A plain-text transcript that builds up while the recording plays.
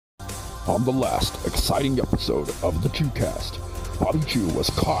On the last exciting episode of the ChewCast, Bobby Chew was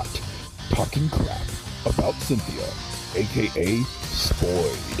caught talking crap about Cynthia, aka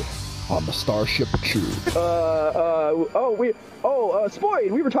Spoid, on the starship Chew.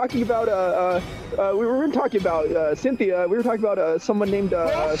 Spoid, we were talking about, we weren't talking about, Cynthia, we were talking about, someone named,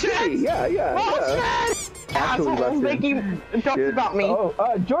 Cindy. Yeah. Assholes making jokes about me.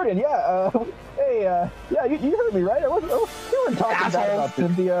 Jordan, hey, you heard me, right? You weren't talking bad about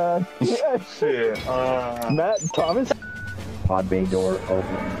Cynthia. Shit, Matt, Thomas? Pod bay door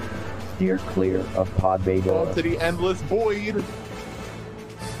open. Steer clear of pod bay door. to the endless void.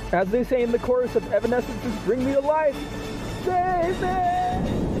 As they say in the chorus of Evanescence's Bring Me to Life, save me!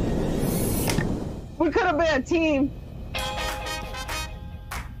 We could have been a team.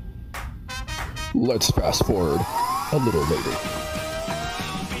 Let's fast forward a little later.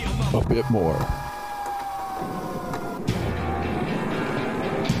 A bit more.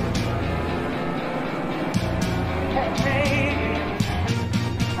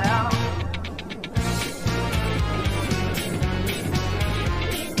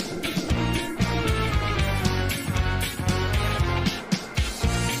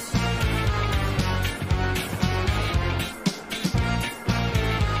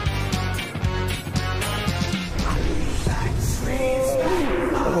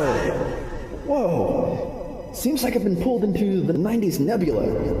 Whoa! Seems like I've been pulled into the 90's Nebula,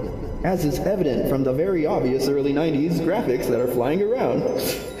 as is evident from the very obvious early 90's graphics that are flying around.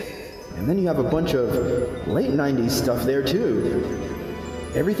 And then you have a bunch of late 90's stuff there too.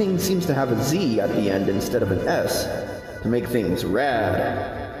 Everything seems to have a Z at the end instead of an S to make things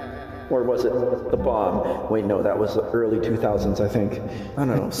rad. Or was it the bomb? Wait, no, that was the early 2000s, I think. I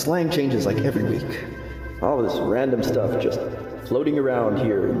don't know, slang changes like every week. All this random stuff just floating around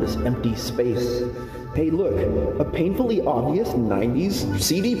here in this empty space. Hey, look, a painfully obvious 90's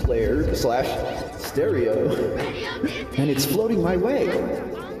CD player / stereo. And it's floating my way.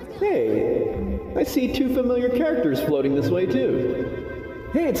 Hey, I see two familiar characters floating this way too.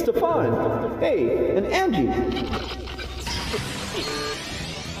 Hey, it's Stephon. Hey, and Angie.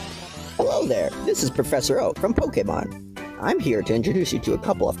 Hello there, this is Professor Oak from Pokemon. I'm here to introduce you to a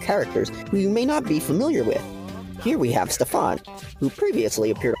couple of characters who you may not be familiar with. Here we have Stephon, who previously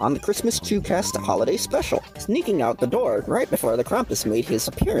appeared on the Christmas ChewCast Holiday Special, sneaking out the door right before the Krampus made his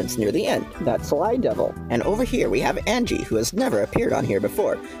appearance near the end. That Sly Devil. And over here we have Angie, who has never appeared on here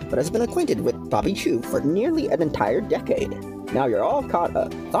before, but has been acquainted with Bobby Chew for nearly an entire decade. Now you're all caught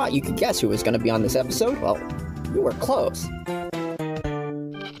up. Thought you could guess who was going to be on this episode? Well, you were close.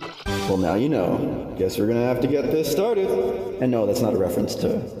 Well, now you know. Guess we're gonna have to get this started. And no, that's not a reference to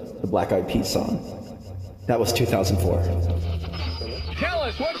the Black Eyed Peas song. That was 2004. Tell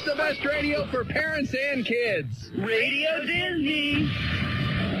us, what's the best radio for parents and kids? Radio Disney.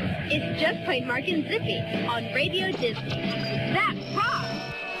 It's just plain Mark and Zippy on Radio Disney. That rocks!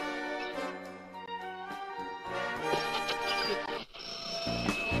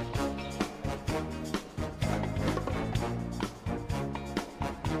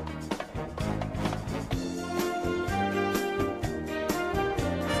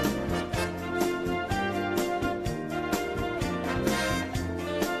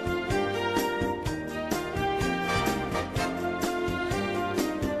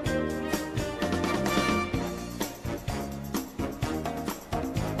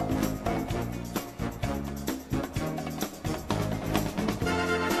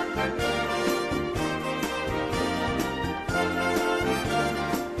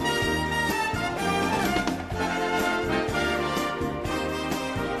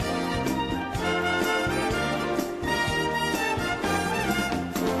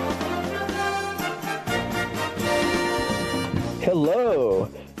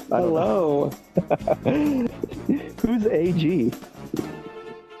 Hello. Who's AG?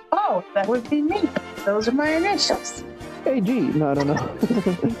 Oh, that would be me. Those are my initials. AG. No.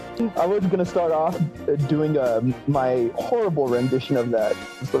 I was gonna start off doing my horrible rendition of that.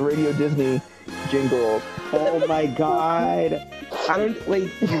 It's the Radio Disney jingle. Oh my god. You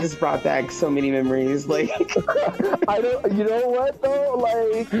just brought back so many memories. You know what though?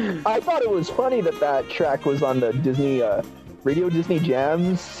 I thought it was funny that track was on the Disney, Radio Disney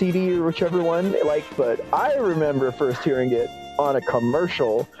Jams CD or whichever one, but I remember first hearing it on a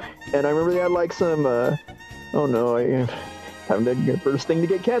commercial, and I remember they had some, I'm the first thing to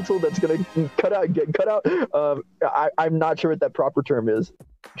get canceled that's gonna get cut out. I'm not sure what that proper term is.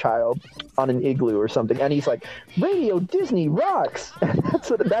 Child on an igloo or something, and he's like, Radio Disney rocks.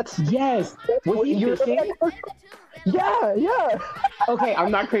 That's yes. Was he thinking? Yeah. Okay, I'm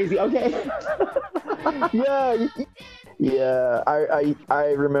not crazy. Okay. Yeah. Yeah,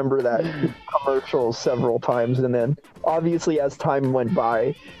 I remember that commercial several times, and then obviously as time went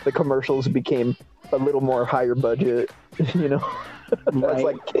by, the commercials became a little more higher budget, you know. That's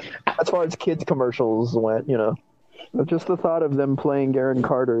like as far as kids commercials went, you know. But just the thought of them playing Aaron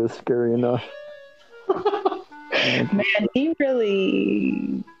Carter is scary enough. Man, he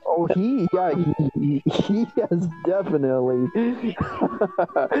really. Oh, he has definitely.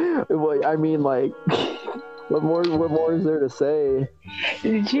 Well, I mean, like, what more is there to say?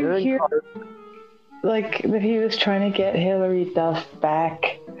 Did you hear, like, that he was trying to get Hillary Duff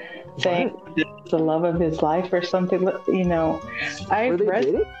back, saying it's the love of his life or something? You know, I've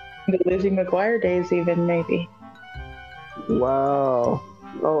read the Lizzie McGuire days, even maybe. Wow.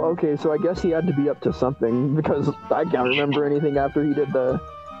 Oh, okay. So I guess he had to be up to something because I can't remember anything after he did the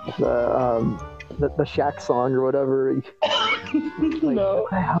Shaq song or whatever. Like, No.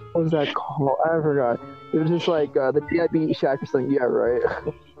 What was that called? I forgot. It was just like the day I beat Shaq or something. Yeah, right.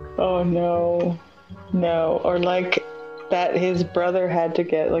 Oh no, or like that his brother had to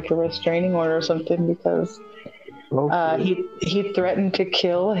get like a restraining order or something because he threatened to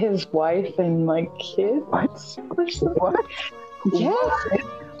kill his wife and like kids. What? Yeah.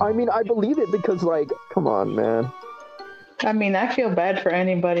 I mean, I believe it because, like, come on, man. I mean, I feel bad for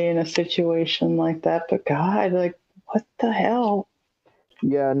anybody in a situation like that, but God, like, what the hell?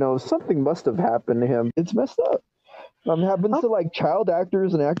 Yeah, no, something must have happened to him. It's messed up. Happens to like child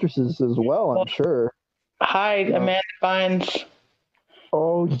actors and actresses as well, I'm sure. Hi, Amanda Bynes.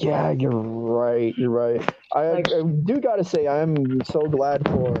 Oh yeah, you're right. I do gotta say, I'm so glad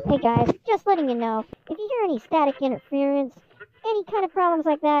for. Hey guys, just letting you know, if you hear any static interference, any kind of problems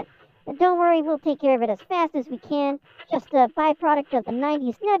like that, then don't worry, we'll take care of it as fast as we can. Just a byproduct of the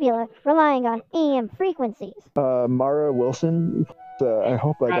 90's Nebula, relying on AM frequencies. Mara Wilson, I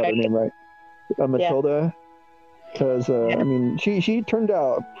hope I got her name right. Matilda, because I mean, she turned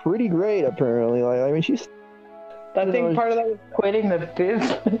out pretty great apparently. Like, I mean, she's. I think part of that was quitting the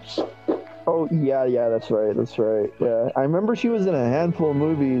business. Oh yeah, that's right. Yeah, I remember she was in a handful of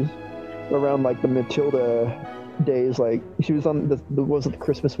movies around like the Matilda days. Like she was on was it the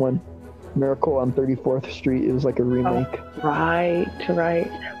Christmas one, Miracle on 34th Street? It was like a remake. Oh, right.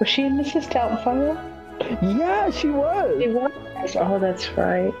 Was she in Mrs. Doubtfire? Yeah, she was. She was. Oh, that's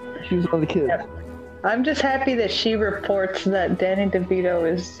right. She was one of the kids. Yeah. I'm just happy that she reports that Danny DeVito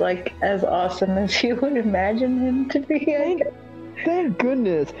is like as awesome as you would imagine him to be. Thank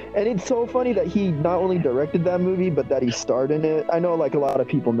goodness. And it's so funny that he not only directed that movie, but that he starred in it. I know like a lot of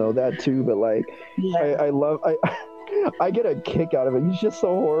people know that too, but like I get a kick out of it. He's just so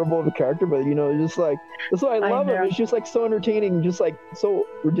horrible of a character, but you know, just like that's why I love him. It's just like so entertaining, just like so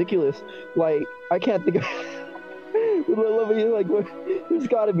ridiculous. Like I can't think of like there's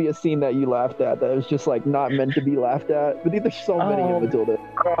got to be a scene that you laughed at that was just like not meant to be laughed at. But there's so many in Matilda.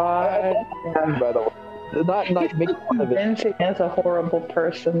 God. By the way, not making fun of it. Vincent is a horrible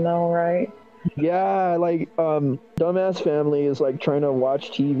person, though, right? Yeah, like dumbass family is like trying to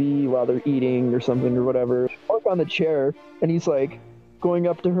watch TV while they're eating or something or whatever. Park on the chair, and he's like going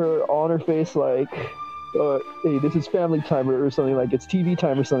up to her on her face like, "Hey, this is family time or something, like it's TV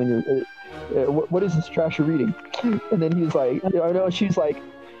time or something." What is this trash you're reading? And then he's like, I know. She's like,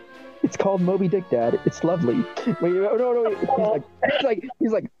 it's called Moby Dick, Dad. It's lovely. Wait, no.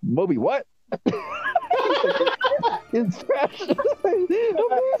 He's like, Moby what? It's trash.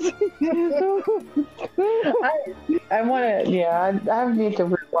 I want to. Yeah, I need to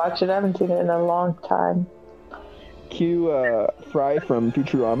rewatch it. I haven't seen it in a long time. Cue Fry from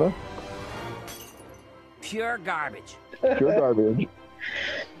Futurama. Pure garbage. Pure garbage.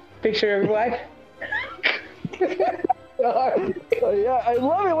 Picture of your wife. Yeah, I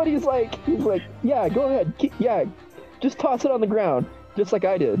love it when he's like, yeah, go ahead, yeah, just toss it on the ground, just like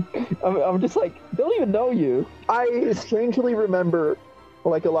I did. I'm just like, don't even know you. I strangely remember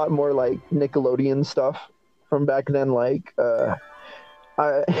like a lot more like Nickelodeon stuff from back then, like I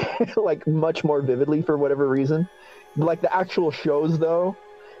like much more vividly for whatever reason. Like the actual shows though,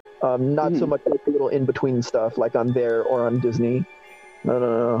 not so much like the little in between stuff like on there or on Disney.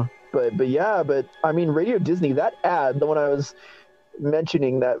 No. But yeah, I mean, Radio Disney, that ad, the one I was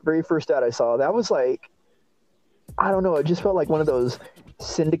mentioning, that very first ad I saw, that was like, I don't know, it just felt like one of those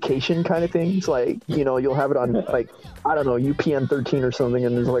syndication kind of things. Like, you know, you'll have it on, like, I don't know, UPN 13 or something,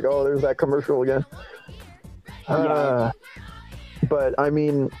 and it's like, oh, there's that commercial again. But, I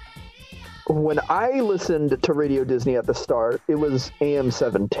mean, when I listened to Radio Disney at the start, it was AM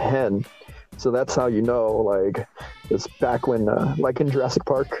 710. So that's how you know, like, it's back when, like in Jurassic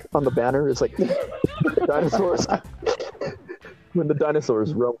Park, on the banner, it's like dinosaurs. When the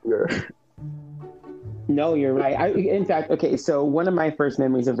dinosaurs roamed here. No, you're right. In fact, okay, so one of my first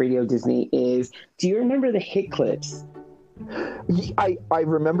memories of Radio Disney is, do you remember the hit clips? I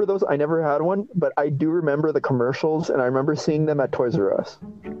remember those. I never had one, but I do remember the commercials, and I remember seeing them at Toys R Us.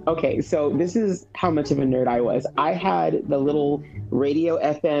 Okay, so this is how much of a nerd I was. I had the little radio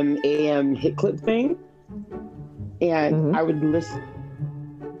FM AM hit clip thing, and I would listen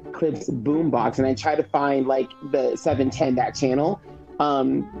clips boombox, and I try to find like the 710, that channel.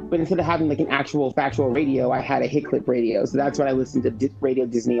 But instead of having like an actual factual radio, I had a hit clip radio. So that's what I listened to Radio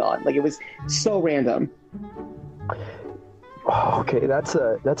Disney on. Like, it was so random. Oh, okay, that's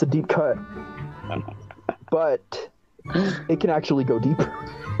a deep cut, but it can actually go deeper.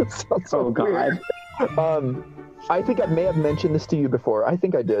 It sounds so weird. I think I may have mentioned this to you before. I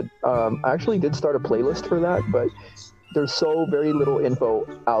think I did. I actually did start a playlist for that, but there's so very little info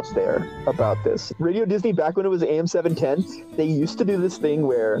out there about this. Radio Disney, back when it was AM 710, they used to do this thing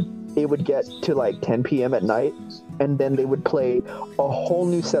where it would get to like 10 p.m. at night, and then they would play a whole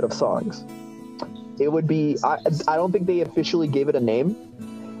new set of songs. It would be, I don't think they officially gave it a name.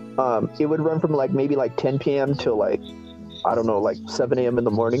 It would run from like maybe like 10 p.m. till like, I don't know, like 7 a.m. in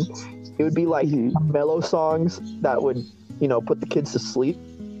the morning. It would be like mellow songs that would, put the kids to sleep.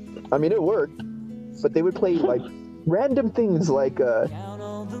 I mean, it worked, but they would play like random things like Count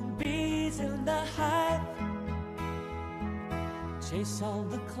all the bees in the hive, chase all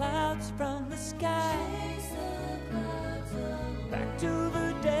the clouds from the sky, back to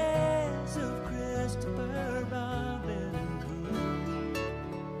the days of Christopher Robin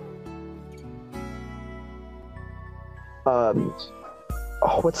Hood.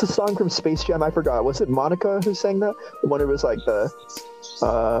 What's the song from Space Jam? I forgot. Was it Monica who sang that? The one who was like the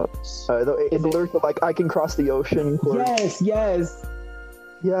lyrics of like, I can cross the ocean. Yes.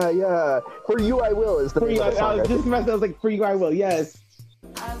 Yeah. For You I Will is the name of the song. I was like, For You I Will, yes.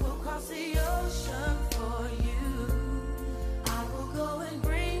 I will cross the ocean for you. I will go and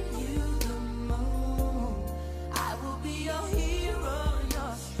bring you the moon. I will be your hero,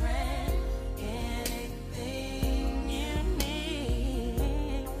 your strength, anything you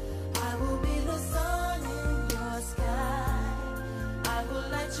need. I will be the sun in your sky. I will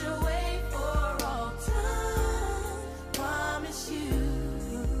light your way for all time. Promise you,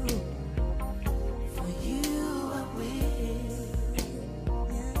 for you I will.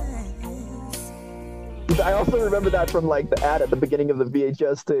 I also remember that from like the ad at the beginning of the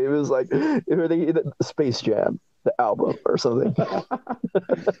VHS too. It was like, the Space Jam, the album or something.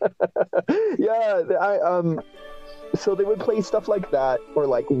 Yeah, so they would play stuff like that, or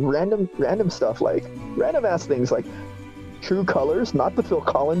like random stuff, like random ass things like True Colors, not the Phil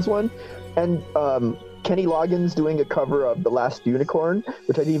Collins one, and Kenny Loggins doing a cover of The Last Unicorn,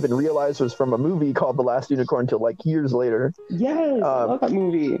 which I didn't even realize was from a movie called The Last Unicorn until like years later. Yes, I love that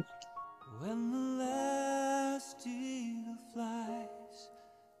movie. When the last eagle flies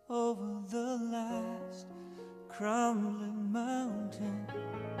over the last crumbling mountain.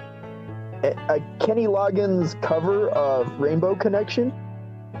 A Kenny Loggins cover of Rainbow Connection.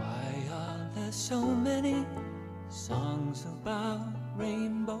 Why are there so many songs about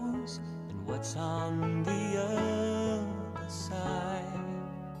rainbows, and what's on the other side?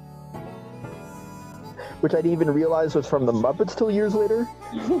 Which I didn't even realize was from the Muppets till years later.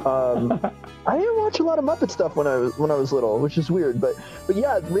 I didn't watch a lot of Muppet stuff when I was little, which is weird. But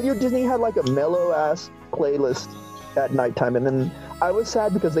yeah, Radio Disney had like a mellow ass playlist at nighttime, and then I was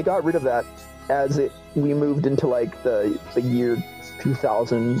sad because they got rid of that as we moved into like the year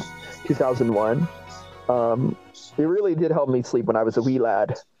 2000, 2001. It really did help me sleep when I was a wee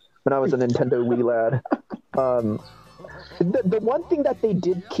lad, when I was a Nintendo wee lad. The one thing that they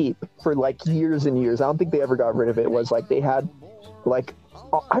did keep for like years and years, I don't think they ever got rid of it, was like they had like,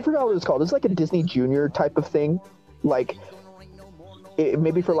 I forgot what it was called. It's like a Disney Junior type of thing. Like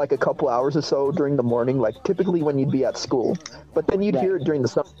maybe for like a couple hours or so during the morning, like typically when you'd be at school, but then you'd hear it during the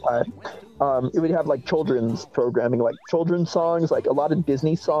summertime. It would have like children's programming, like children's songs, like a lot of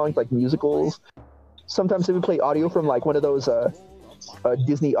Disney songs, like musicals. Sometimes they would play audio from like one of those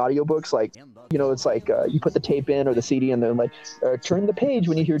Disney audiobooks, like, it's like you put the tape in or the CD and then like turn the page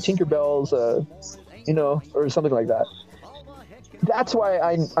when you hear Tinkerbell's, or something like that. That's why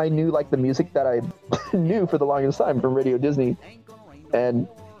I knew like the music that I knew for the longest time from Radio Disney. And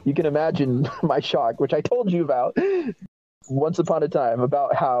you can imagine my shock, which I told you about once upon a time,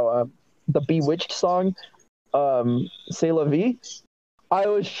 about how the Bewitched song, C'est la vie, I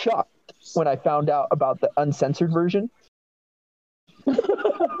was shocked when I found out about the uncensored version.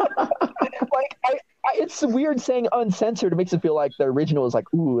 Like, it's weird saying uncensored. It makes it feel like the original is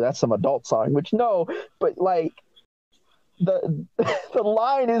like, ooh, that's some adult song, which no, but like, the the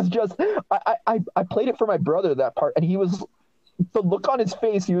line is just I played it for my brother, that part, and he was, the look on his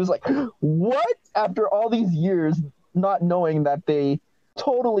face, he was like, what? After all these years, not knowing that they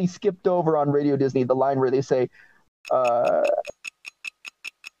totally skipped over on Radio Disney the line where they say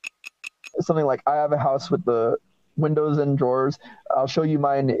something like, I have a house with the windows and drawers, I'll show you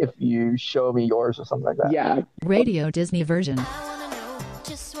mine if you show me yours, or something like that. Yeah. Radio Disney version.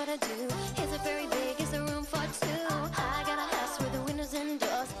 Just what I do. Is it very big? Is there room for two? I got a house with the windows and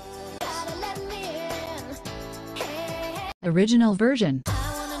doors. Gotta let me in. Hey, hey. Original version. I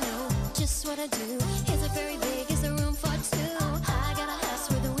wanna know just what I do. Is it very big? Is there room for two? I got a house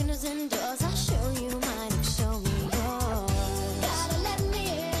with the windows and doors. I'll show you mine if show me yours. Gotta let me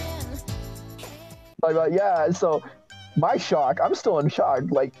in. Like, yeah, so my shock, I'm still in shock.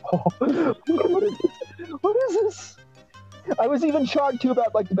 Like, what is this? I was even shocked too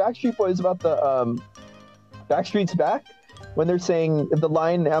about like the Backstreet Boys, about the Backstreet's Back, when they're saying the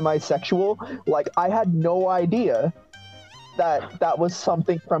line, am I sexual? Like, I had no idea that was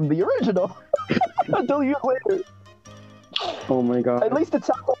something from the original until years later. Oh my god. At least it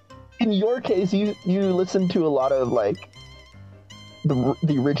sounds like, in your case, you listen to a lot of like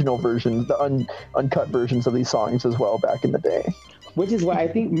the original versions, the uncut versions of these songs as well back in the day. Which is why I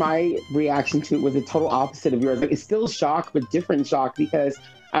think my reaction to it was the total opposite of yours. Like, it's still shock, but different shock, because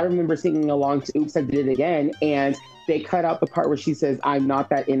I remember singing along to Oops, I Did It Again, and they cut out the part where she says, I'm not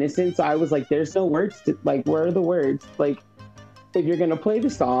that innocent. So I was like, there's no words to, like, where are the words? Like, if you're going to play the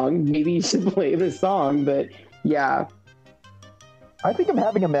song, maybe you should play the song, but yeah. I think I'm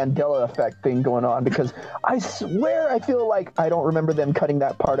having a Mandela effect thing going on, because I swear I feel like I don't remember them cutting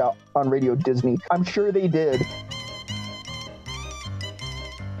that part out on Radio Disney. I'm sure they did.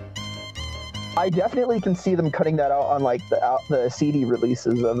 I definitely can see them cutting that out on like the CD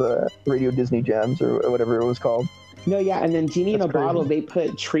releases of the Radio Disney Gems or whatever it was called. No, yeah, and then Genie in a Bottle, they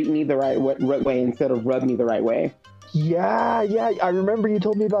put Treat Me the right way instead of Rub Me the Right Way. Yeah, I remember you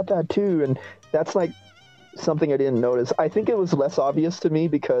told me about that too, and that's like something I didn't notice. I think it was less obvious to me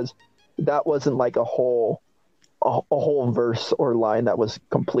because that wasn't like a whole verse or line that was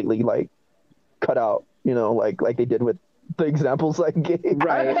completely like cut out, you know, like they did with the examples I gave.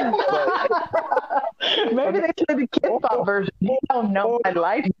 Right. Maybe they should have the Kid Pop version. You don't know my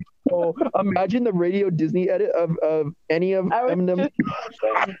life. Oh, imagine the Radio Disney edit of any of Eminem.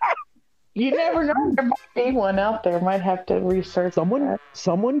 You never know. There might be one out there. Might have to research.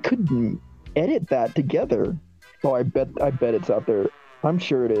 Someone could edit that together. Oh, I bet it's out there. I'm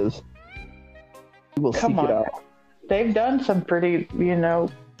sure it is. We'll seek it out. They've done some pretty,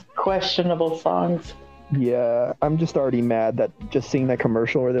 questionable songs. Yeah, I'm just already mad that just seeing that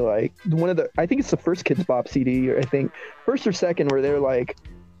commercial where they're like, I think it's the first Kids Bop CD, or I think first or second, where they're like,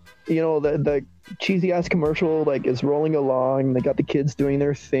 the cheesy ass commercial like is rolling along. They got the kids doing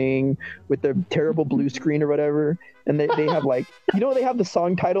their thing with their terrible blue screen or whatever, and they have like, they have the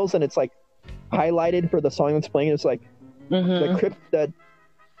song titles and it's like highlighted for the song that's playing. It's like that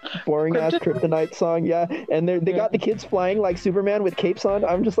boring ass Kryptonite song, yeah, and they got the kids flying like Superman with capes on.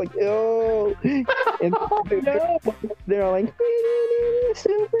 I'm just like, ew. And they're all like,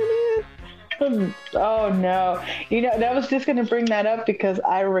 Superman. Oh no, I was just gonna bring that up because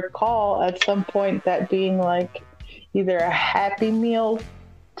I recall at some point that being like either a Happy Meal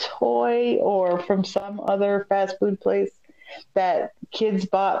toy or from some other fast food place that Kids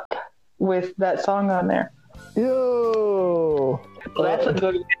Bop with that song on there. Ew. Well, that's a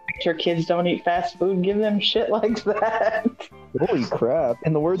good picture. Kids don't eat fast food. Give them shit like that. Holy crap.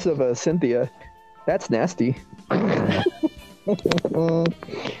 In the words of Cynthia, that's nasty. Oh,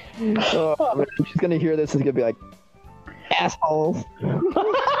 man. She's going to hear this and going to be like, assholes. I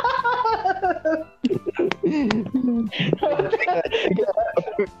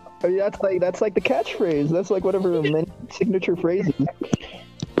mean, that's like the catchphrase. That's like whatever many signature phrases.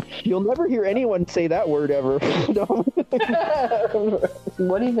 You'll never hear anyone say that word ever.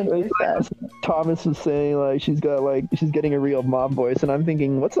 What even is that? Thomas was saying like she's getting a real mom voice, and I'm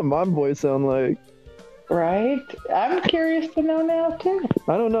thinking, what's a mom voice sound like? Right? I'm curious to know now too.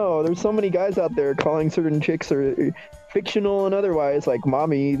 I don't know. There's so many guys out there calling certain chicks or fictional and otherwise like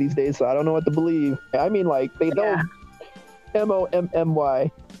mommy these days, so I don't know what to believe. I mean, like they don't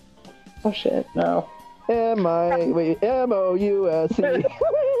M-O-M-M-Y. Oh shit, no. M-O-U-S-E.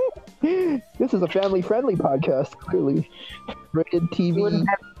 This is a family-friendly podcast, clearly. Rated TV. Wouldn't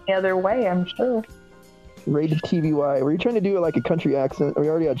have any other way, I'm sure. Rated TVY. Were you trying to do like a country accent? We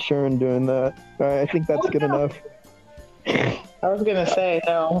already had Sharon doing that. I think that's good enough. I was gonna say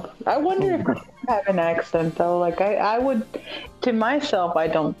no. I wonder if I have an accent though. Like I would, to myself, I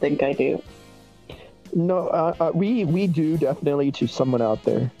don't think I do. No, we do definitely to someone out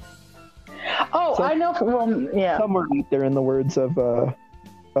there. Oh, I know. Well, yeah. Somewhere out there, in the words of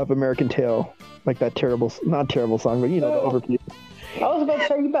American Tail, like that not terrible song, but you know, the overview. I was about to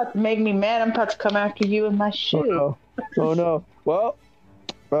say, you about to make me mad. I'm about to come after you in my shoe. Oh no. Well,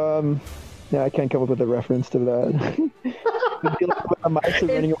 yeah, I can't come up with a reference to that. A mice are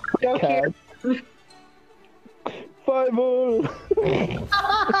running over a cat.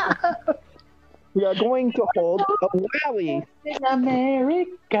 5-0. We are going to hold a rally in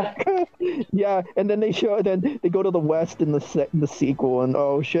America. Yeah, and then they go to the West in the sequel, and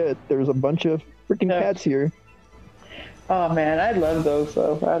oh shit, there's a bunch of freaking cats here. Oh man, I love those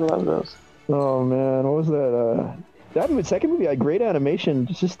though. I love those. Oh man, what was that? That second movie had great animation.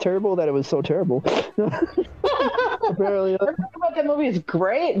 It's just terrible that it was so terrible. Apparently, the thing about that movie is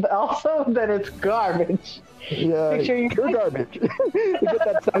great, but also that it's garbage. Yeah, pure garbage.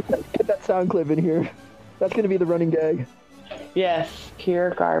 Get that sound clip in here. That's gonna be the running gag. Yes,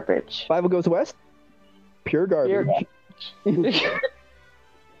 pure garbage. 5 Goes West. Pure garbage.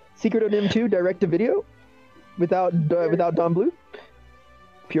 Secret of Nim 2 direct to video, without Don Bluth.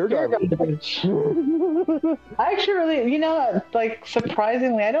 Pure garbage. I actually really, like,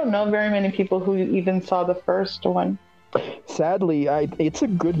 surprisingly, I don't know very many people who even saw the first one. Sadly, it's a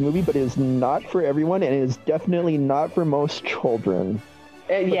good movie, but it is not for everyone, and it is definitely not for most children.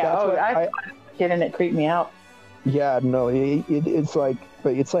 Yeah, I and it creeped me out. Yeah, no, it's like,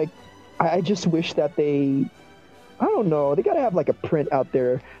 but it's like, I just wish that I don't know, they gotta have like a print out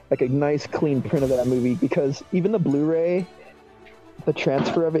there, like a nice clean print of that movie, because even the Blu-ray, the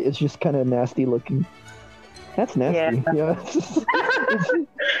transfer of it is just kind of nasty looking. That's nasty. Yeah.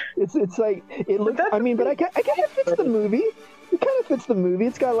 It's like, it looks, I mean, but I guess it fits the movie. It kind of fits the movie.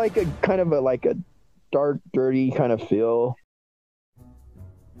 It's got like a kind of a dark, dirty kind of feel.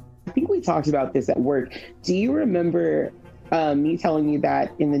 I think we talked about this at work. Do you remember me telling you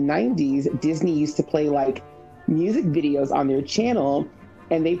that in the 90s, Disney used to play like music videos on their channel,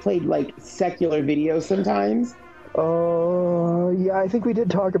 and they played like secular videos sometimes? Yeah, I think we did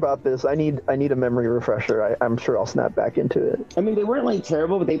talk about this. I need a memory refresher. I'm sure I'll snap back into it. I mean, they weren't like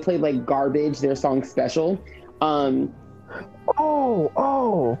terrible, but they played like Garbage, their song Special.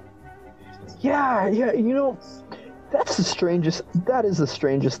 Yeah, you know, that is the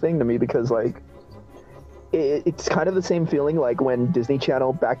strangest thing to me, because like it's kind of the same feeling like when Disney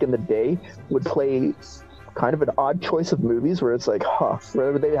Channel back in the day would play kind of an odd choice of movies where it's like,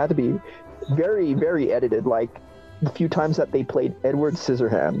 where they had to be very, very edited, like the few times that they played Edward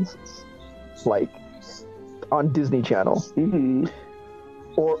Scissorhands, like on Disney Channel. Mm-hmm.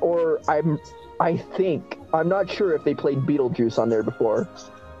 Or I'm not sure if they played Beetlejuice on there before.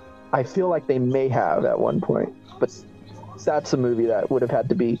 I feel like they may have at one point, but that's a movie that would have had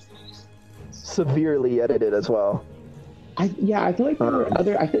to be severely edited as well. I feel like there were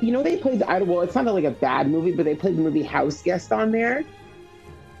other. They played. Well, it's not like a bad movie, but they played the movie House Guest on there.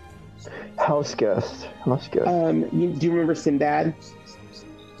 House Guest. Do you remember Sinbad?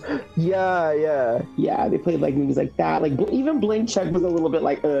 Yeah. They played like movies like that. Like even Blank Check was a little bit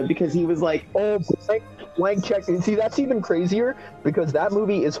like because he was like, Blank Check. See, that's even crazier because that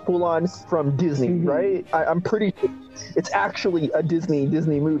movie is full on from Disney, mm-hmm. right? I'm pretty sure it's actually a Disney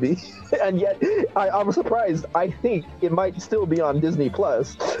movie, and yet I'm surprised. I think it might still be on Disney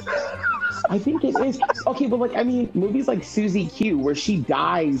Plus. I think it is. Okay, but like, I mean, movies like Susie Q, where she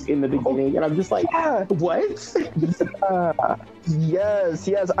dies in the beginning, and I'm just like, what? Yes.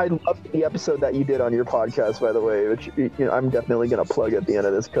 I loved the episode that you did on your podcast, by the way, which I'm definitely gonna plug at the end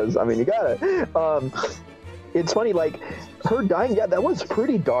of this because I mean, you got it. It's funny, like her dying. Yeah, that was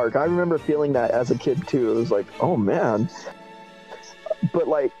pretty dark. I remember feeling that as a kid too. It was like, oh man. But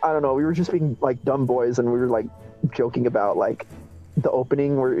like, I don't know. We were just being like dumb boys, and we were like joking about like the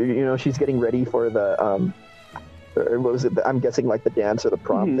opening where she's getting ready for the what was it? I'm guessing like the dance or the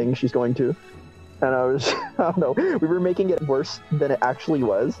prom mm-hmm. thing she's going to. And I don't know, we were making it worse than it actually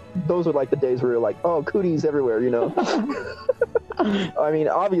was. Those were like the days where we were like, oh, cooties everywhere, I mean,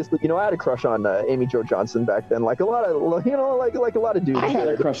 obviously, I had a crush on Amy Jo Johnson back then. Like a lot of, like a lot of dudes. I had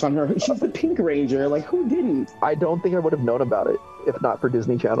a crush on her. She's the Pink Ranger. Like, who didn't? I don't think I would have known about it if not for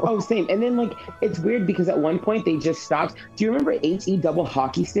Disney Channel. Oh, same. And then, like, it's weird because at one point they just stopped. Do you remember HE double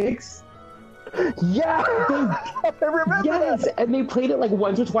hockey sticks? Yeah! I remember that. And they played it like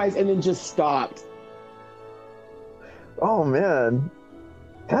once or twice and then just stopped. Oh, man.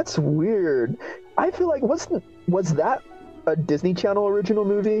 That's weird. I feel like, was that a Disney Channel original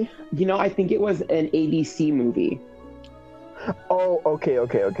movie? I think it was an ABC movie. Oh, okay.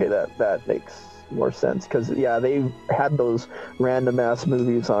 That makes more sense because they had those random ass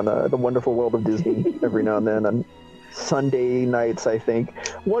movies on The Wonderful World of Disney every now and then on Sunday nights. I think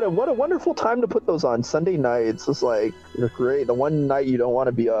what a wonderful time to put those on Sunday nights. It's like great. The one night you don't want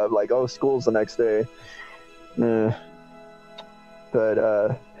to be like, oh, school's the next day.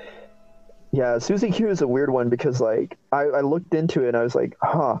 But yeah, Susie Q is a weird one because like I looked into it and I was like,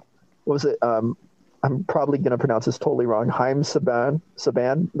 what was it? I'm probably gonna pronounce this totally wrong.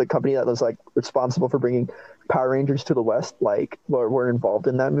 Saban, the company that was like responsible for bringing Power Rangers to the West, like were involved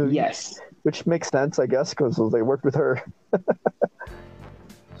in that movie. Yes, which makes sense, I guess, because they worked with her.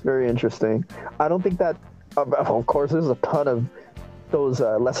 It's very interesting. I don't think that. Of course, there's a ton of those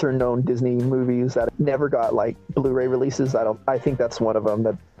lesser known Disney movies that never got like Blu-ray releases. I think that's one of them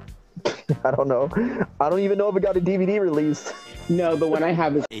that. I don't know. I don't even know if it got a DVD release. No, the one I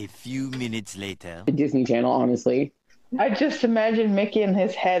have is a few minutes later. The Disney Channel, honestly. I just imagine Mickey and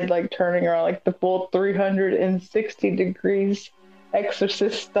his head like turning around like the full 360 degrees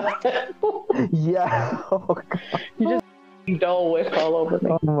exorcist style. Yeah. Oh, God. You just dull whip all over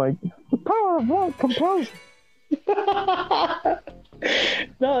me. Oh my. The power of love compels.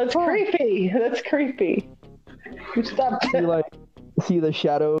 No, it's creepy. That's creepy. You stop. See the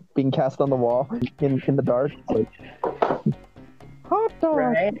shadow being cast on the wall in the dark. Like, hot dog.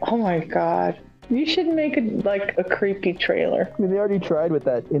 Right? Oh my God. You should make a creepy trailer. I mean, they already tried with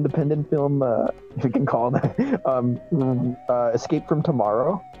that independent film, if we can call it that, Escape from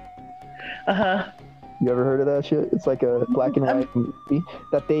Tomorrow. Uh-huh. You ever heard of that shit? It's like a black and white movie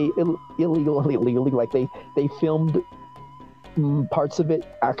that they illegally, like they filmed parts of it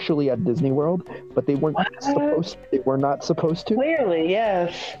actually at Disney World, but they weren't supposed. They were not supposed to. Clearly,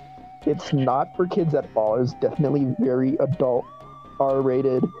 yes. It's not for kids at all. It's definitely very adult,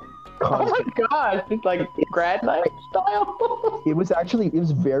 R-rated. Oh my God! It's like grad night style. It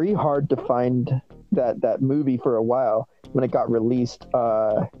was very hard to find that movie for a while when it got released.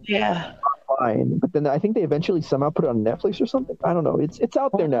 Yeah. Online. But then I think they eventually somehow put it on Netflix or something. I don't know. It's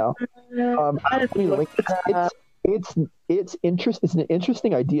out there now. It's an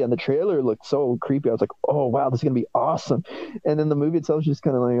interesting idea, and the trailer looked so creepy. I was like, oh wow, this is gonna be awesome. And then the movie itself is just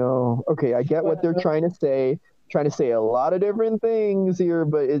kind of like, oh, okay, I get what they're trying to say a lot of different things here,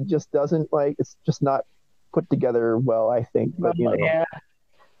 but it just doesn't, like, it's just not put together well, I think. But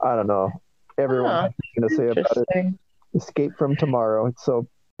I don't know. Everyone has something to say about it. Escape from Tomorrow. It's so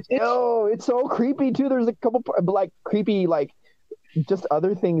creepy too. There's a couple like creepy, like just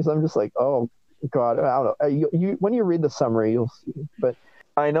other things. I'm just like, oh God, I don't know. You when you read the summary, you'll see. But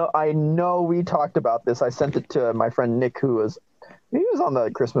I know we talked about this. I sent it to my friend Nick, he was on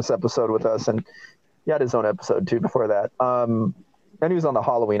the Christmas episode with us, and he had his own episode too before that. And he was on the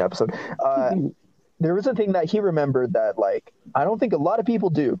Halloween episode. There was a thing that he remembered that, like, I don't think a lot of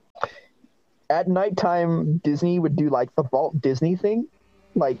people do. At nighttime, Disney would do like the Vault Disney thing.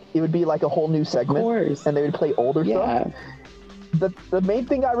 Like, it would be like a whole new segment, and they would play older stuff. The main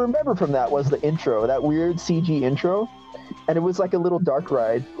thing I remember from that was the intro, that weird CG intro, and it was like a little dark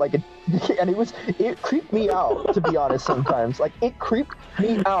ride, and it creeped me out, to be honest. Sometimes, like, it creeped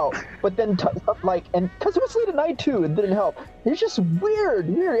me out, but then and because it was late at night too, it didn't help. It's just weird.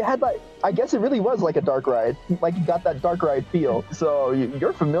 It had, like, I guess it really was like a dark ride, like you got that dark ride feel. So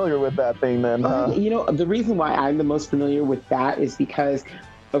you're familiar with that thing then, huh? The reason why I'm the most familiar with that is because,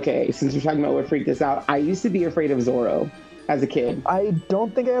 okay, since we're talking about what freaked us out, I used to be afraid of Zorro as a kid. I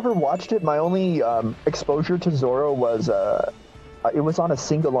don't think I ever watched it. My only exposure to Zorro was it was on a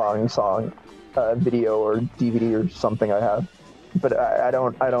sing-along song video or DVD or something I have, but I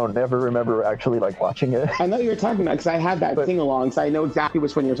don't ever remember actually like watching it. I know what you're talking about because I had that sing-along, so I know exactly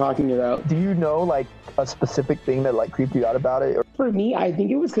which one you're talking about. Do you know like a specific thing that like creeped you out about it? For me, I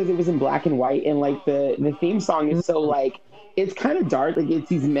think it was because it was in black and white, and like the theme song is so like, it's kind of dark. Like, it's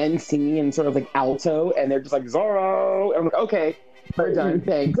these men singing in sort of like alto, and they're just like, Zorro. And I'm like, okay, we're done.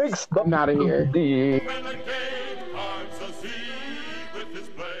 Thanks. I'm out of here.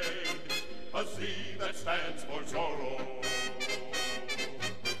 A C that stands for Zorro.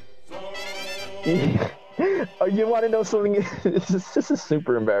 Oh, you want to know something? This is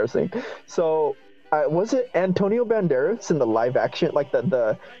super embarrassing. So, was it Antonio Banderas in the live action, like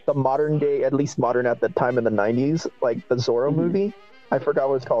the modern day, at least modern at the time in the 90s, like the Zorro movie? I forgot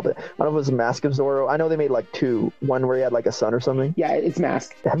what it's called. I don't know if it was Mask of Zorro. I know they made like two. One where he had like a son or something. Yeah, it's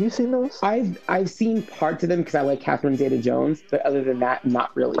Mask. Have you seen those? I've seen parts of them because I like Catherine Zeta-Jones, but other than that,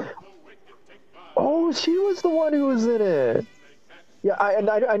 not really. Oh, she was the one who was in it. Yeah, I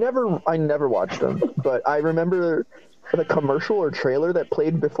never watched them, but I remember the commercial or trailer that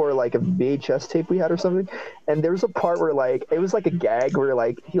played before like a VHS tape we had or something, and there's a part where like it was like a gag where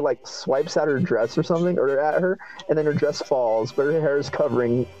like he like swipes at her dress or something or at her, and then her dress falls, but her hair is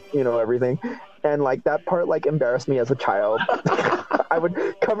covering everything, and like that part like embarrassed me as a child. I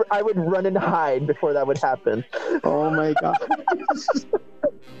would run and hide before that would happen. Oh my god.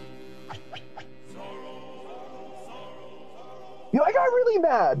 I got really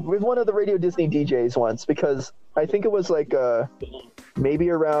mad with one of the Radio Disney DJs once because I think it was like maybe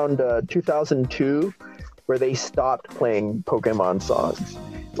around 2002 where they stopped playing Pokemon songs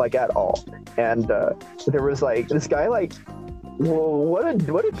like at all, and there was like this guy like, whoa, what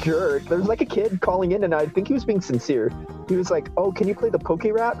a jerk. There's like a kid calling in, and I think he was being sincere. He was like, "Oh, can you play the Poke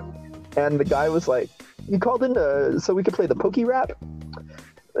Rap?" And the guy was like, "You called in so we could play the Poke Rap?"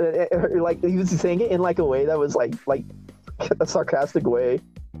 Like he was saying it in like a way that was like a sarcastic way,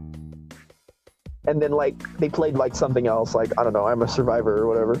 and then like they played like something else, like I don't know, I'm a Survivor or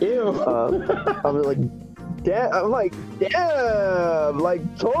whatever. Ew. I'm like, damn,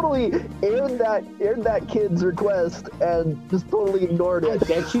 like totally aired that kid's request and just totally ignored it. I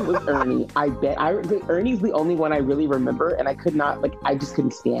bet you it was Ernie. Ernie's the only one I really remember, and I just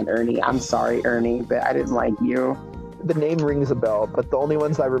couldn't stand Ernie. I'm sorry, Ernie, but I didn't like you. The name rings a bell, but the only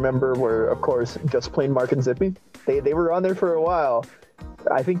ones I remember were, of course, Just Plain Mark and Zippy. They were on there for a while.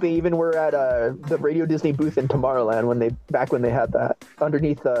 I think they even were at the Radio Disney booth in Tomorrowland when they had that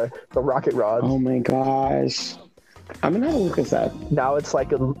underneath the rocket rods. Oh my gosh, I'm gonna have to look this up. Now it's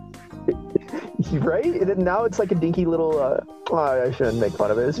like a right. Now it's like a dinky little. I shouldn't make fun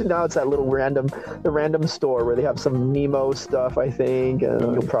of it. Now it's that little random store where they have some Nemo stuff, I think, and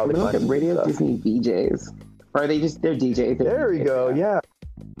you'll probably find some Radio stuff. Disney DJs. Or are they just they're DJs? There we go. Yeah.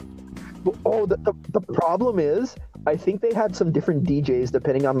 Oh, the problem is, I think they had some different DJs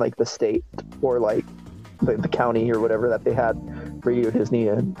depending on like the state or like the county or whatever that they had Radio Disney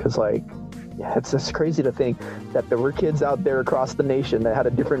in. Because like, yeah, it's just crazy to think that there were kids out there across the nation that had a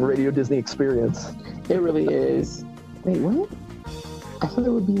different Radio Disney experience. It really is. Wait, what? I thought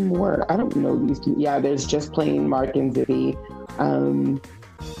there would be more. I don't know these two. Yeah, there's Just Plain Mark and Zippy.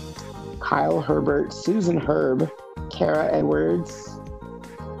 Kyle Herbert, Susan Herb, Kara Edwards.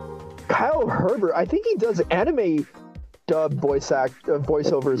 Kyle Herbert, I think he does anime dub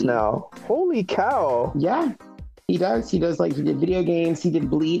voiceovers now. Holy cow! Yeah, he does. He did video games. He did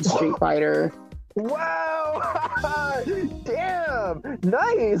Bleach, Street Fighter. Wow! Damn!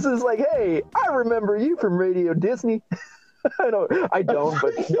 Nice. It's like, hey, I remember you from Radio Disney. I don't,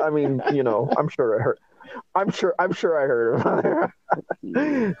 but I mean, I'm sure I heard. I'm sure I heard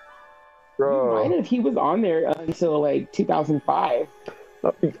him. Bro. He he was on there until like 2005.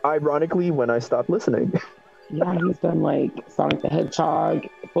 Ironically, when I stopped listening. Yeah, he's done like Sonic the Hedgehog,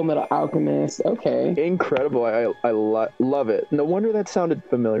 Full Metal Alchemist. Okay. Incredible. I love it. No wonder that sounded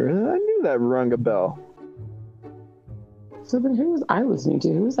familiar. I knew that rung a bell. So then who was I listening to?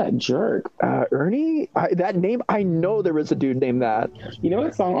 Who was that jerk? Ernie? That name? I know there was a dude named that. You know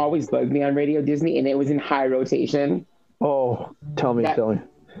what song always bugged me on Radio Disney, and it was in high rotation? Oh, tell me why.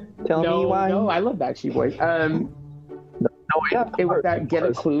 No, I love Backstreet Boys. Yeah, it was that Get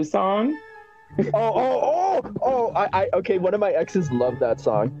a Clue song. Okay, one of my exes loved that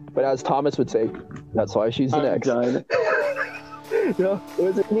song, but as Thomas would say, that's why she's an ex. Done. No, it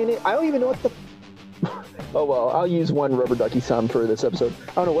was I don't even know what the. Oh well, I'll use one rubber ducky sound for this episode.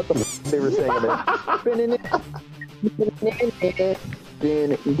 I don't know what the they were saying there.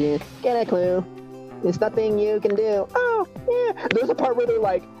 Get a clue. There's nothing you can do. Oh yeah. There's a part where they're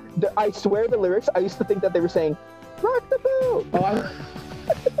like, I swear the lyrics. I used to think that they were saying, "Rock the boat."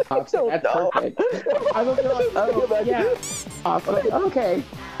 That's perfect. I don't know. Oh, yeah. Awesome. Okay.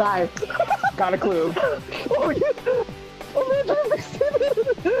 Bye. Got a clue. Oh, yeah.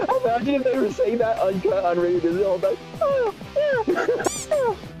 Imagine if they were saying that uncut on Radio Disney all day. Oh, yeah.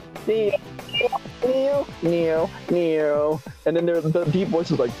 Neo. And then the deep voice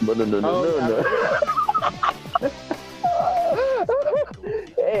is like, no.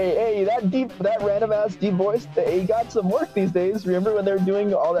 Hey, that random ass deep voice, he got some work these days. Remember when they were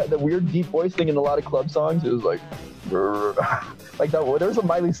doing all the weird deep voice thing in a lot of club songs? It was like that. There was a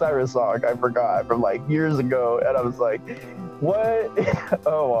Miley Cyrus song I forgot from like years ago, and I was like, what?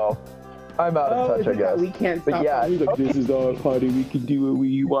 Oh well, I'm out of touch, I guess. We can't stop. But yeah, This is our party. We can do what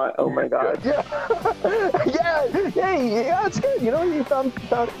we want. Oh my god. Yeah. Yeah, it's good. He found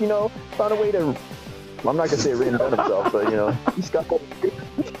a way to. I'm not gonna say reinvent himself, but he's got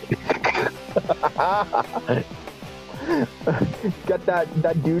got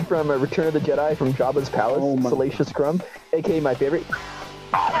that dude from Return of the Jedi from Jabba's palace, Salacious Crumb, aka my favorite.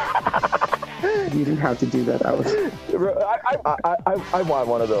 You didn't have to do that. I want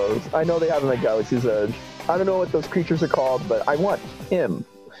one of those. I know they have them at Galaxy's Edge. I don't know what those creatures are called, but I want him.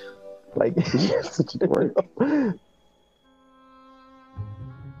 Like,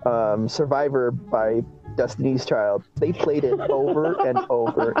 Survivor by Destiny's Child. They played it over and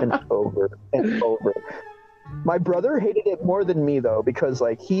over and over and over. My brother hated it more than me though, because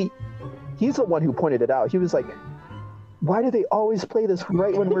like he's the one who pointed it out. He was like, "Why do they always play this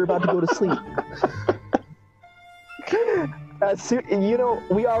right when we're about to go to sleep?"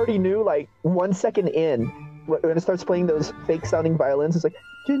 We already knew like 1 second in when it starts playing those fake sounding violins. It's like.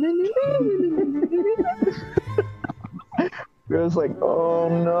 It was like, oh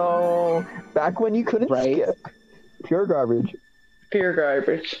no. Back when you couldn't skip. Pure garbage. Pure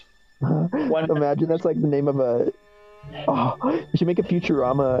garbage. Imagine that's like the name of a... Oh, you should make a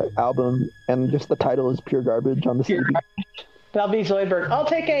Futurama album and just the title is Pure Garbage on the CD. That'll be Zoidberg. I'll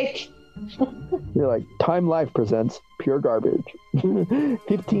take 8. You're like, Time Life presents Pure Garbage.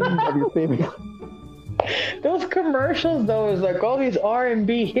 15 of your favorite... Those commercials though is like all these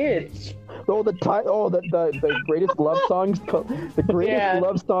R&B hits. Oh, the greatest love songs, the greatest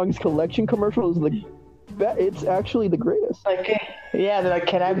love songs collection commercial is it's actually the greatest. Like, yeah, they're like,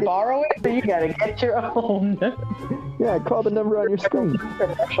 can I borrow it? Or you gotta get your own. Yeah, call the number on your screen.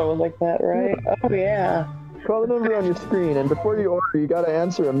 Commercial was like that, right? Oh yeah. Call the number on your screen, and before you order, you gotta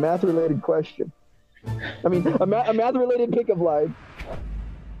answer a math-related question. I mean, a math-related pickup line.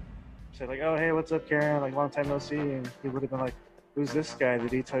 Say like, oh hey, what's up, Karen? Like, long time no see, and he would have been like, who's this guy?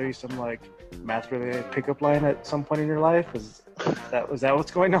 Did he tell you some like math-related pickup line at some point in your life? Was that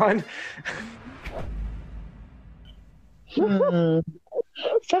what's going on? So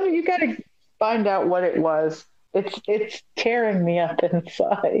you gotta find out what it was. It's tearing me up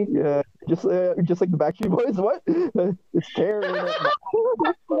inside. Yeah, just like the Backstreet Boys. What? It's tearing.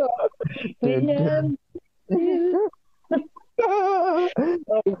 Oh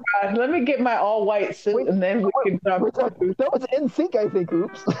God! Let me get my all-white suit, and then we can talk. That was NSYNC, I think.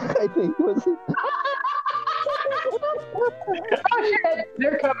 Oops, I think was. Oh shit!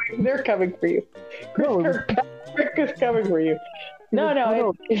 They're coming. They're coming for you. Chris is coming for you.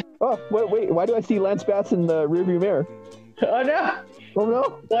 No. Oh wait! Why do I see Lance Bass in the rearview mirror? Oh no! Oh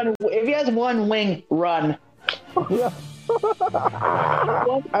no! If he has one wing, run. Oh, yeah.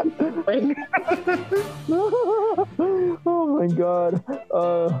 Oh my God.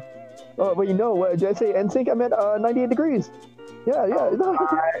 But you know what? Did I say NSYNC? I meant 98 Degrees. Yeah.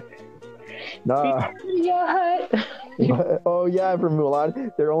 Nah. Oh yeah, from Mulan.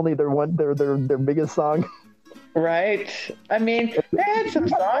 Their biggest song. Right. I mean, they had some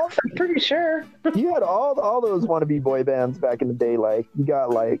songs. I'm pretty sure. You had all those wannabe boy bands back in the day. Like you got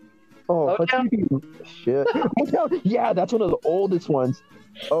like. Shit. O-Town. Yeah, that's one of the oldest ones.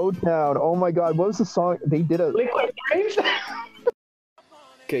 O-Town. Oh my God, what was the song? They did a... Liquid Dreams?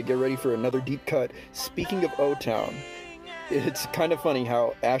 Okay, get ready for another deep cut. Speaking of O-Town, it's kind of funny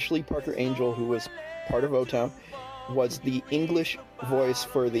how Ashley Parker Angel, who was part of O-Town, was the English voice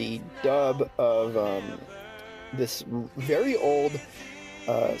for the dub of this very old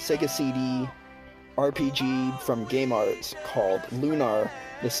Sega CD RPG from Game Arts called Lunar,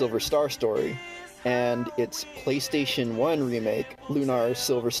 the Silver Star Story, and its PlayStation 1 remake, Lunar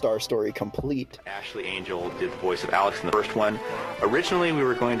Silver Star Story Complete. Ashley Angel did the voice of Alex in the first one. Originally, we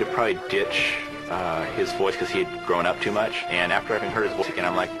were going to probably ditch his voice because he had grown up too much, and after having heard his voice again,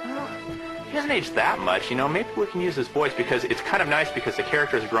 I'm like, he hasn't aged that much, maybe we can use his voice because it's kind of nice because the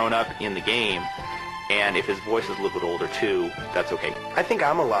character has grown up in the game, and if his voice is a little bit older too, that's okay. I think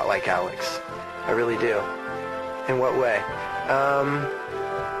I'm a lot like Alex. I really do. In what way?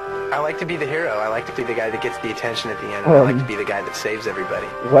 I like to be the hero. I like to be the guy that gets the attention at the end. I like to be the guy that saves everybody.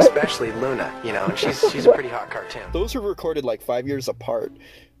 What? Especially Luna, and she's a pretty hot cartoon. Those were recorded like 5 years apart.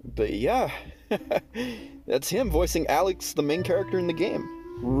 But yeah, that's him voicing Alex, the main character in the game.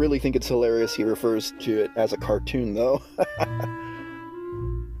 Really think it's hilarious he refers to it as a cartoon, though.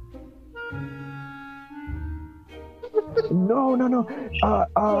 No.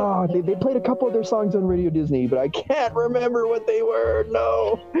 They played a couple of their songs on Radio Disney, but I can't remember what they were.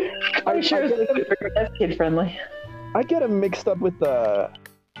 No. I'm sure that's kid friendly. I get them mixed up with the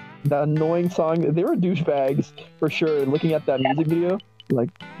annoying song. They were douchebags for sure. Looking at that music video, like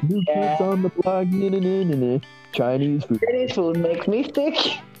new kids on the block, Chinese food. Chinese food makes me sick.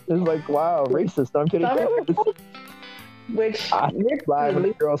 It's like, wow, racist. No, I'm kidding. Which fly with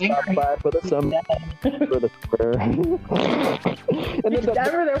the girls fly for the sun for the square. And then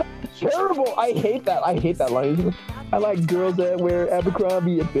terrible. I hate that line. I like girls that wear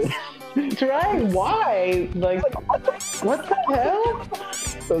Abercrombie and Try why? Like what the hell?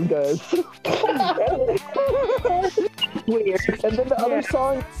 Those guys. weird. And then the other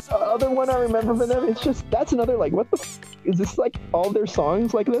song, other one I remember from them, it's just, that's another, like, what the is this, like, all their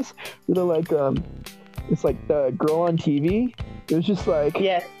songs like this? They're like, it's like the girl on TV. It was just like,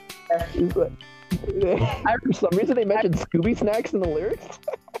 yes. It's like, for some reason they mentioned Scooby Snacks in the lyrics.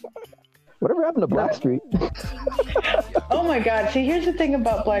 Whatever happened to Blackstreet? Oh my God. See, here's the thing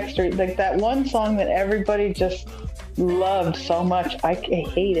about Blackstreet. Like that one song that everybody just loved so much. I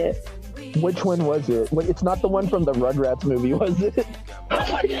hate it. Which one was it? Wait, it's not the one from the Rugrats movie, was it?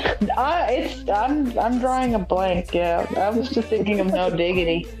 I'm drawing a blank. Yeah, I was just thinking of No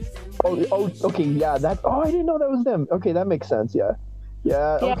Diggity. Oh, okay, yeah. I didn't know that was them. Okay, that makes sense. Yeah.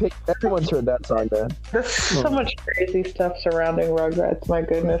 Okay. Everyone's heard that song then. There's so much crazy stuff surrounding Rugrats. My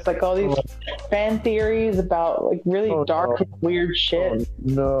goodness, like all these fan theories about like really dark, weird shit.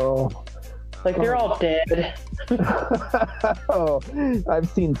 No. Like they're all dead. Oh, I've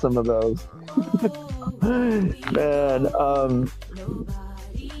seen some of those. Man,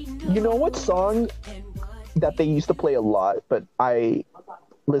 you know what song that they used to play a lot, but I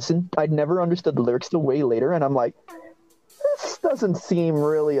never understood the lyrics till way later, and I'm like, this doesn't seem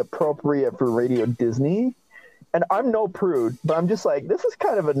really appropriate for Radio Disney. And I'm no prude, but I'm just like, this is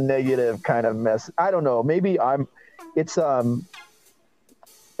kind of a negative kind of mess. I don't know. Maybe I don't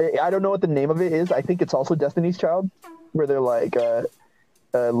know what the name of it is. I think it's also Destiny's Child, where they're like,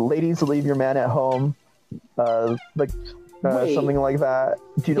 ladies, leave your man at home. Something like that.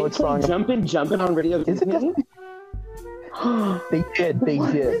 Do you know what song? Jumpin' on Radio Disney? Is it Destiny? They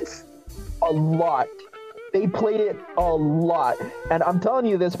did. A lot. They played it a lot. And I'm telling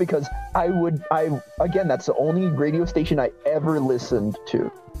you this because again, that's the only radio station I ever listened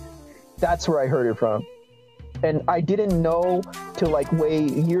to. That's where I heard it from. And I didn't know till like way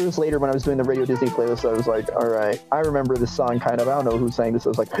years later when I was doing the Radio Disney playlist. I was like, all right, I remember this song kind of. I don't know who sang this. I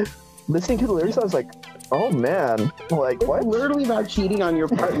was like, listening to the lyrics, I was like, oh man, like what? It's literally about cheating on your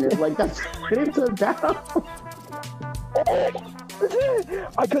partner. Like that's what it's about.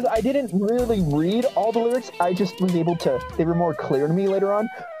 Because I didn't really read all the lyrics. I just was able to. They were more clear to me later on,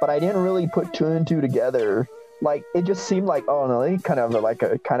 but I didn't really put two and two together. Like it just seemed like, oh no, they kind of like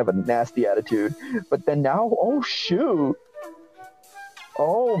a kind of a nasty attitude. But then now, oh shoot,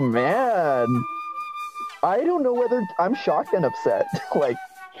 oh man, I don't know whether I'm shocked and upset. Like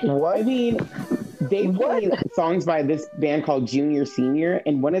what? I mean, they play songs by this band called Junior Senior,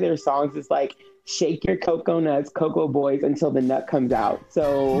 and one of their songs is like, "Shake your cocoa nuts, cocoa boys, until the nut comes out."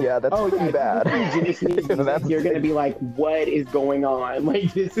 So yeah, that's pretty bad. You're gonna be like, "What is going on?"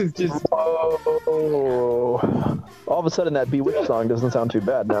 Like this is just. Oh, all of a sudden that Bewitched song doesn't sound too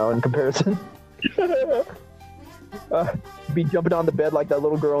bad now in comparison. Be jumping on the bed like that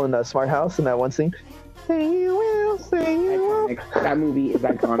little girl in Smart House in that one scene. Say you will, say you will. That movie is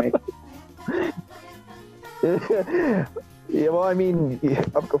iconic. Yeah, well, I mean,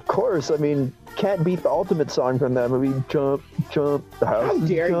 of course, I mean, can't beat the ultimate song from that movie, Jump, Jump, the house. How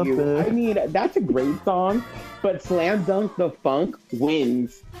dare you? I mean, that's a great song, but Slam Dunk the Funk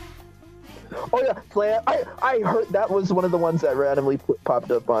wins. Oh yeah, Slam. I heard that was one of the ones that randomly popped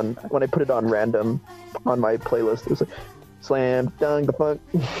up on when I put it on random on my playlist. It was like, Slam Dunk the Funk.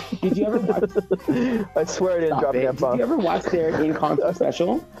 Did you ever watch? I swear I didn't drop that bomb. Did you ever watch their in-concert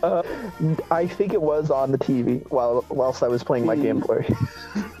special? I think it was on the TV whilst I was playing my Game Boy.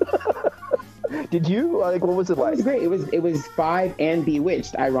 Did you? Like, what was it like? It was great. It was Five and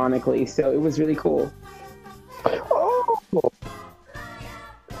Bewitched, ironically, so it was really cool. Oh,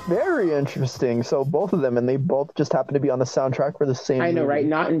 very interesting. So both of them, and they both just happen to be on the soundtrack for the same. I know, movie. right?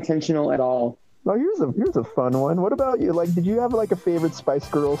 Not intentional at all. Oh, here's a fun one. What about you? Like, did you have like a favorite Spice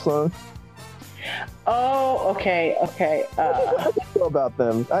Girls song? Oh, okay. What do you know about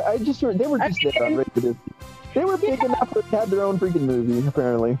them? I just heard they were just there on Radio. They were big enough to have their own freaking movie,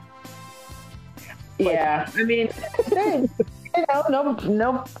 apparently. Yeah, I mean,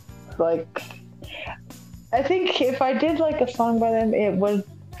 no, like, I think if I did like a song by them, it was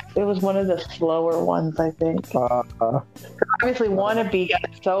one of the slower ones, I think. Obviously, Wannabe got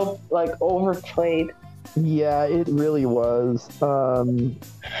so like overplayed. Yeah, it really was. I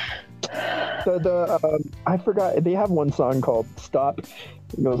forgot they have one song called "Stop."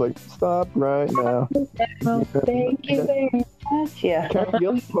 It goes like, "Stop right now." Thank you very much. Yeah. Karen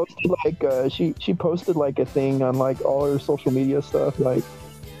Gillan posted like she posted like a thing on like all her social media stuff like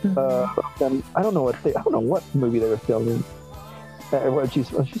and I don't know what movie they were filming.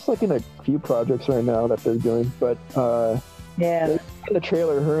 She's like in a few projects right now that they're doing, but yeah. In the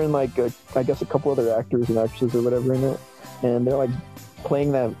trailer, her and like I guess a couple other actors and actresses or whatever in it, and they're like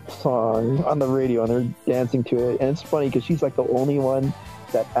playing that song on the radio and they're dancing to it, and it's funny because she's like the only one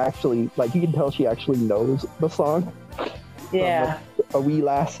that actually, like, you can tell she actually knows the song. Yeah. A wee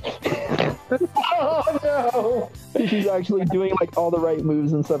lass. Oh no! She's actually doing like all the right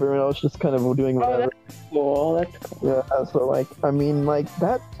moves and stuff. Everyone else just kind of doing whatever. That's cool. That's cool. Yeah, so like, I mean, like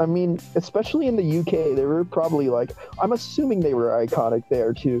that. I mean, especially in the UK, they were probably like. I'm assuming they were iconic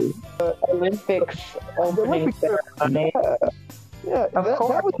there too. Olympics opening ceremony. Yeah, that was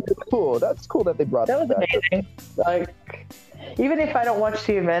cool. That's cool that they brought that. That was amazing. Like, even if I don't watch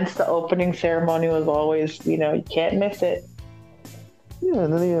the events, the opening ceremony was always, you can't miss it. Yeah,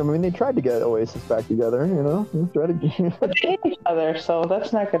 and then they tried to get Oasis back together, They hate each other, so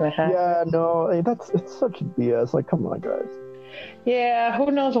that's not gonna happen. Yeah, no, it's such BS. Like, come on, guys. Yeah,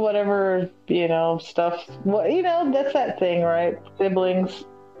 who knows? Whatever, stuff. Well, that's that thing, right? Siblings,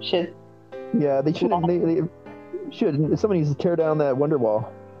 shit. Yeah, they shouldn't. They should. Somebody needs to tear down that Wonderwall.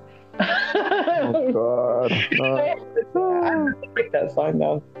 Oh God! I like that song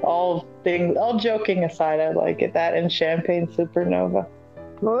though. All joking aside, I like it. That and Champagne Supernova.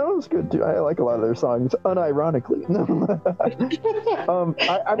 Well, that was good too. I like a lot of their songs, unironically.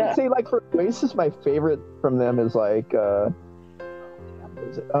 I would say, like, for Oasis, my favorite from them is like, "Don't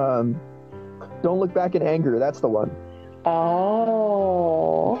Look Back in Anger." That's the one.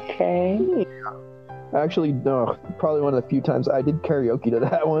 Oh, okay. Actually, no. Probably one of the few times I did karaoke to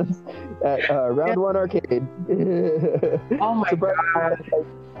that one at Round One Arcade. Oh my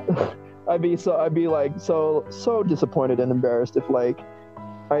God! I'd be like so disappointed and embarrassed if like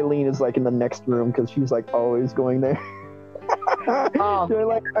Eileen is like in the next room because she's like always going there. They're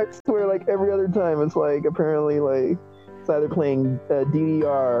like, I swear, like every other time it's like apparently like it's either playing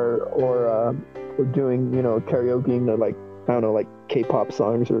DDR or doing karaokeing to like, I don't know, like K-pop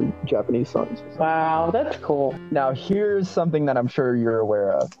songs or Japanese songs. Wow, that's cool. Now, here's something that I'm sure you're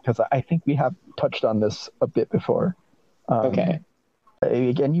aware of, because I think we have touched on this a bit before. Okay.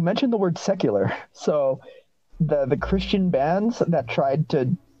 Again, you mentioned the word secular. So the Christian bands that tried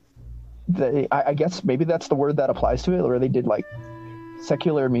to, I guess maybe that's the word that applies to it, where they did like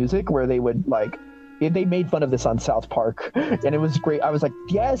secular music, where they would like, they made fun of this on South Park, and it was great. I was like,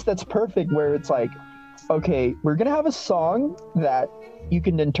 yes, that's perfect, where it's like, okay, we're gonna have a song that you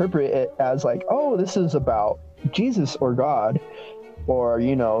can interpret it as like, oh, this is about Jesus or God, or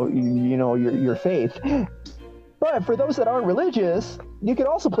your faith. But for those that aren't religious, you could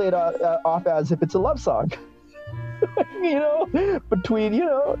also play it off as if it's a love song. Between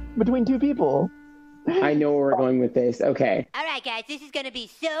two people. I know where we're going with this. Okay. All right, guys, this is gonna be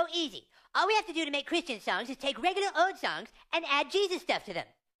so easy. All we have to do to make Christian songs is take regular old songs and add Jesus stuff to them.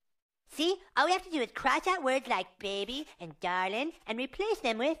 See, all we have to do is cross out words like baby and darling and replace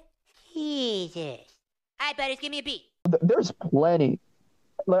them with Jesus. All right, buddies, give me a beat. There's plenty.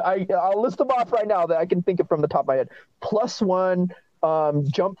 I'll list them off right now that I can think of from the top of my head. Plus One,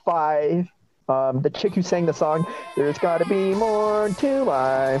 Jump 5, the chick who sang the song, There's Gotta Be More to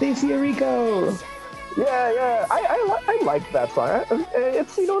Life. Stacey Rico. Yeah, I liked that song.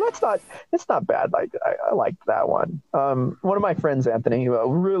 It's not bad. Like I liked that one. One of my friends, Anthony,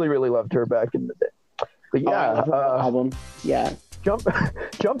 really loved her back in the day. But yeah, album. Yeah, Jump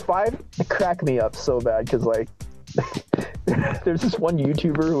 5 cracked me up so bad because like there's this one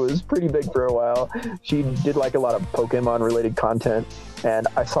YouTuber who was pretty big for a while. She did like a lot of Pokemon related content, and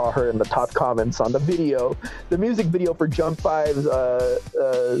I saw her in the top comments on the music video for Jump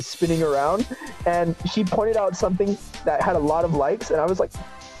 5's Spinning Around, and she pointed out something that had a lot of likes, and I was like,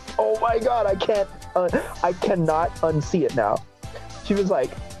 oh my God, I cannot unsee it now. She was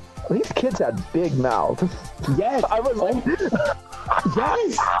like, these kids had big mouths. Yes. I was like,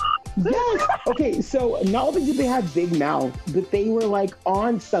 yes. Yes. Okay, so not only did they have big mouth, but they were like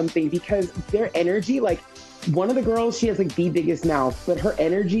on something because their energy, like one of the girls, she has like the biggest mouth, but her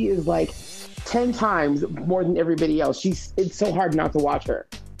energy is like 10 times more than everybody else. It's so hard not to watch her.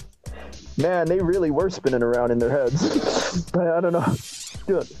 Man, they really were spinning around in their heads. I don't know.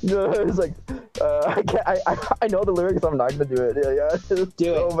 It's like I know the lyrics. I'm not gonna do it. Yeah.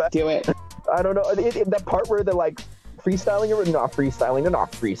 Do it. I don't know. That part where they're like freestyling, or not freestyling? They're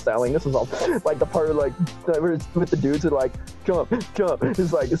not freestyling. This is all like the part of like where it's with the dudes who like jump.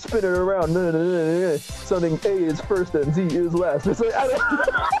 It's like spinning around. Something A is first and Z is last. It's like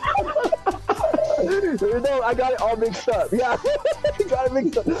no, I got it all mixed up. Yeah, I got it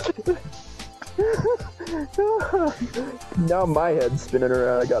mixed up. Now my head's spinning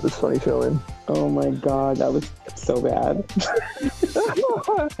around. I got this funny feeling. Oh my God, that was so bad.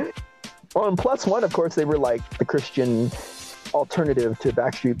 Well, and Plus One, of course, they were like the Christian alternative to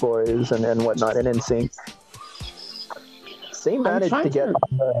Backstreet Boys and whatnot, and NSYNC. They managed to get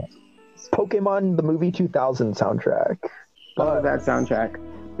Pokemon the movie 2000 soundtrack. Love that soundtrack.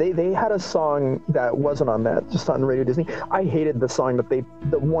 They had a song that wasn't on that, just on Radio Disney. I hated the song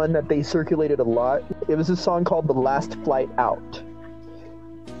the one that they circulated a lot. It was a song called "The Last Flight Out,"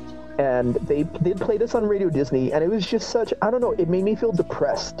 and they did play this on Radio Disney, and it was just such, I don't know, it made me feel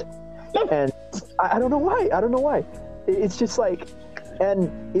depressed, and I don't know why. It's just like,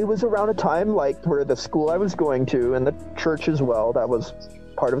 and it was around a time like where the school I was going to and the church as well, that was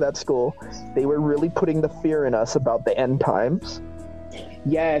part of that school, they were really putting the fear in us about the end times.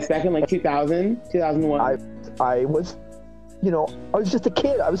 Yes, back in like 2000, 2001. I was, I was just a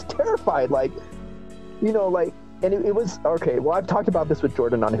kid. I was terrified. Like, and it was, okay, well, I've talked about this with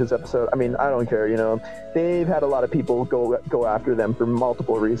Jordan on his episode. I mean, I don't care, They've had a lot of people go after them for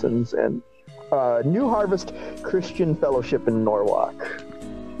multiple reasons. And New Harvest Christian Fellowship in Norwalk.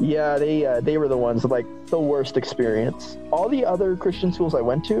 Yeah, they were the ones with, like, the worst experience. All the other Christian schools I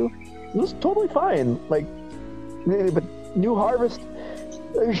went to, it was totally fine. Like, but New Harvest,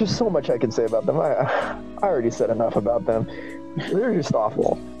 there's just so much I can say about them. I already said enough about them. They're just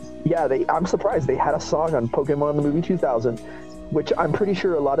awful. Yeah, I'm surprised they had a song on Pokemon the movie 2000, which I'm pretty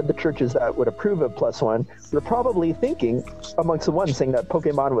sure a lot of the churches that would approve of +1 were probably thinking, amongst the ones, saying that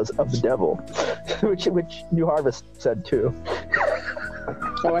Pokemon was of the devil, which New Harvest said too.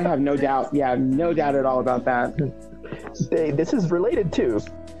 Oh, I have no doubt. Yeah, no doubt at all about that. This is related too,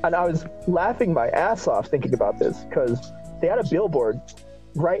 and I was laughing my ass off thinking about this because they had a billboard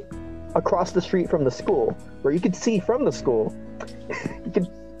right across the street from the school where you could see from the school. You could,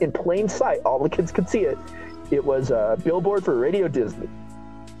 in plain sight, all the kids could see it. It was a billboard for Radio Disney,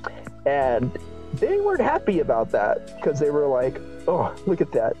 and they weren't happy about that because they were like, "Oh, look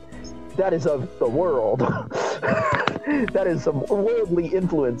at that! That is of the world. That is some worldly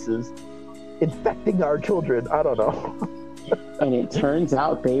influences infecting our children." I don't know. And it turns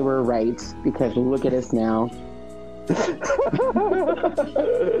out they were right, because look at us now.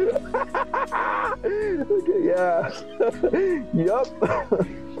 Okay, yeah. Yup.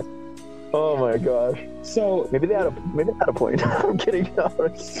 Oh my gosh. So maybe they had a point. I'm kidding. No.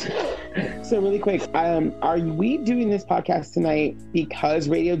 So really quick, are we doing this podcast tonight because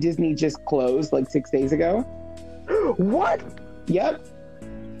Radio Disney just closed like 6 days ago? What? Yep.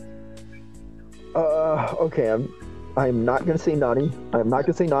 Okay. I'm not gonna say naughty. I'm not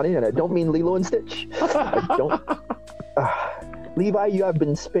gonna say naughty, and I don't mean Lilo and Stitch. I don't. Levi, you have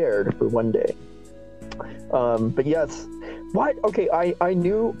been spared for one day. But yes. What? Okay. I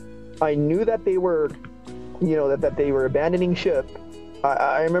knew that they were, that they were abandoning ship.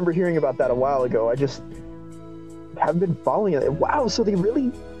 I remember hearing about that a while ago. I just haven't been following it. Wow, so they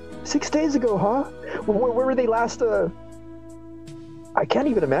really 6 days ago, huh? Where were they last? I can't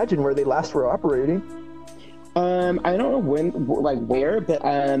even imagine where they last were operating. I don't know when, like where, but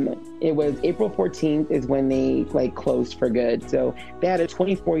it was April 14th is when they like closed for good. So they had a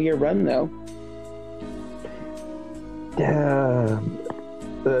 24-year run though. Damn.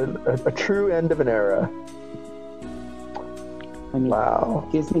 A true end of an era. I mean, wow.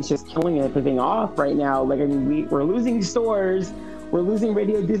 Disney's just killing everything off right now. Like, I mean, we're losing stores, we're losing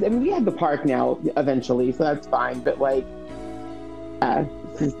Radio Disney. I mean, we have the park now eventually, so that's fine. But like,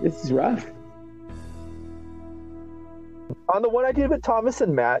 this is rough. On the one I did with Thomas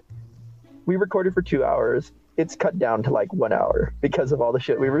and Matt, we recorded for 2 hours. It's cut down to like 1 hour because of all the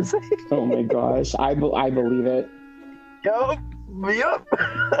shit we were saying. Oh my gosh, I believe it. Yup.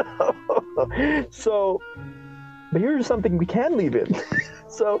 So, but here's something we can leave in.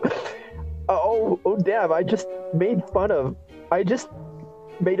 So, oh damn! I just made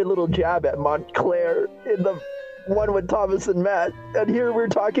a little jab at Montclair in the one with Thomas and Matt, and here we're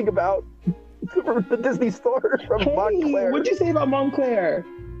talking about the Disney store from Montclair. What'd you say about Montclair?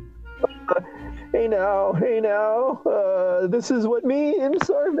 Hey now, this is what memes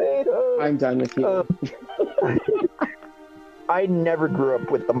are made of. I'm done with you. I never grew up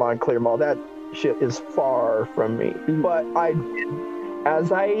with the Montclair Mall. That shit is far from me. Mm-hmm. But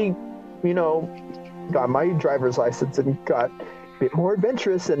as I got my driver's license and got a bit more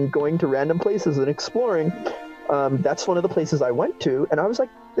adventurous and going to random places and exploring, that's one of the places I went to. And I was like,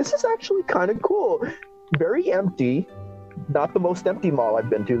 this is actually kind of cool. Very empty. Not the most empty mall I've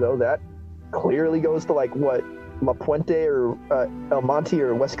been to, though. That clearly goes to like what? La Puente or El Monte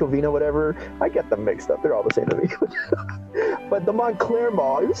or West Covina, whatever. I get them mixed up. They're all the same to me. But the Montclair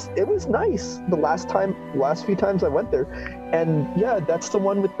Mall, it was nice. The last few times I went there, and yeah, that's the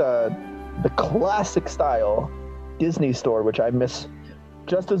one with the classic style Disney store, which I miss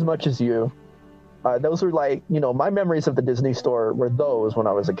just as much as you. Those were like, my memories of the Disney store were those when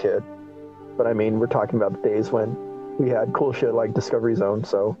I was a kid. But I mean, we're talking about the days when we had cool shit like Discovery Zone.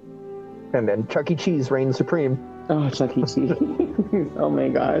 So And then Chuck E. Cheese reigns supreme. Oh, Chuck E. Cheese. Oh my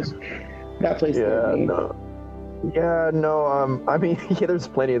gosh. That place scared me. I mean, yeah, there's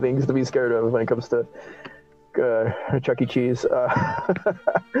plenty of things to be scared of when it comes to Chuck E. Cheese.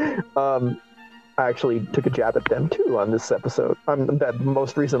 I actually took a jab at them too on this episode. That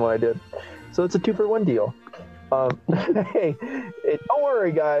most recent one I did. So it's a 2-for-1 deal. Hey, don't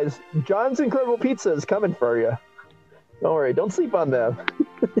worry, guys. John's Incredible Pizza is coming for you. Don't worry. Don't sleep on them.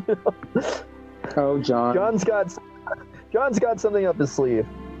 Oh, John. John's got something up his sleeve.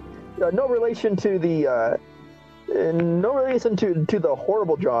 No relation to the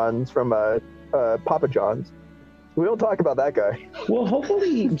horrible Johns from Papa John's. We don't talk about that guy. Well,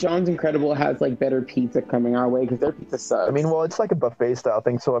 hopefully John's Incredible has like better pizza coming our way because their pizza sucks. I mean, well, it's like a buffet style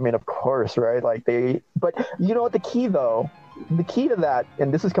thing, so I mean, of course, right? Like but you know what? The key to that,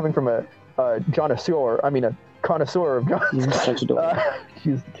 and this is coming from a connoisseur of John's. You're such a dork.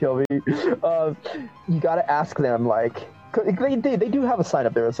 She's to kill me. You got to ask them, like, they do have a sign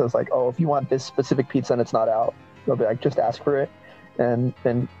up there that says like, oh, if you want this specific pizza and it's not out, they'll be like, just ask for it, and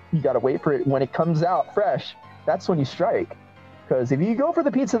then you got to wait for it. When it comes out fresh, that's when you strike. Because if you go for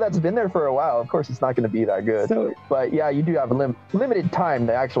the pizza that's been there for a while, of course it's not going to be that good. But yeah, you do have a limited time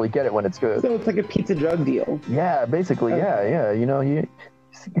to actually get it when it's good. So it's like a pizza drug deal. Yeah, basically. Okay. Yeah. You know, you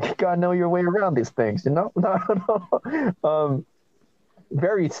gotta know your way around these things. You know. No.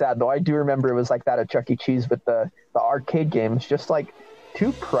 Very sad though. I do remember it was like that at Chuck E. Cheese with the arcade games, just like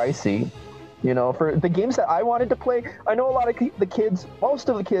too pricey. You know, for the games that I wanted to play. I know a lot of most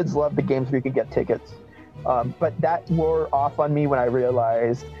of the kids love the games where you could get tickets. But that wore off on me when I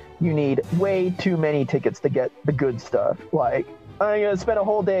realized you need way too many tickets to get the good stuff. Like, I'm going to spend a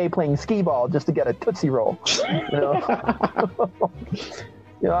whole day playing skee ball just to get a Tootsie Roll. You know?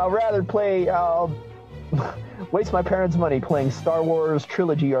 I'll waste my parents' money playing Star Wars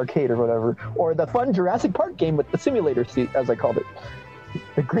Trilogy Arcade or whatever. Or the fun Jurassic Park game with the simulator seat, as I called it.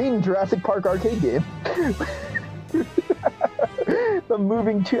 The green Jurassic Park arcade game. The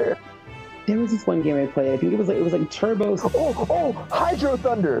moving chair. There was this one game I played. I think it was like Turbo. Oh, Hydro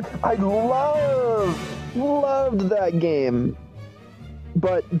Thunder! I loved that game.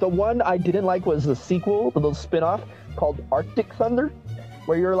 But the one I didn't like was the sequel, the little spin-off called Arctic Thunder,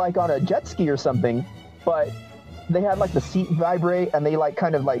 where you're like on a jet ski or something, but they had like the seat vibrate and they like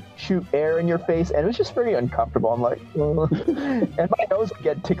kind of like shoot air in your face, and it was just very uncomfortable. I'm like, and my nose would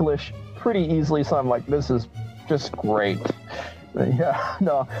get ticklish pretty easily, so I'm like, this is just great. Yeah,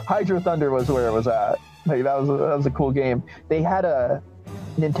 no, Hydro Thunder was where it was at. Like, that was a cool game. They had a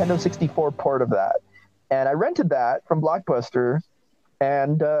Nintendo 64 port of that, and I rented that from Blockbuster,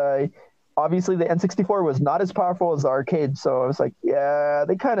 and obviously the N64 was not as powerful as the arcade, so I was like, yeah,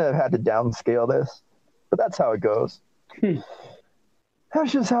 they kind of had to downscale this, but that's how it goes.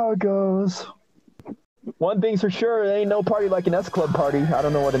 That's just how it goes. One thing's for sure, there ain't no party like an S-Club party. I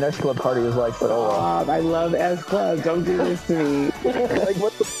don't know what an S-Club party is like, but I love S-Club. Don't do this to me. Like,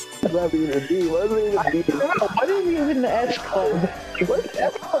 what the does that even mean? What does it even mean? What is even the S-Club? What does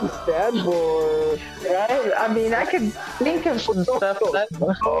S-Club stand for? Right? I mean, I could think of some stuff. No, that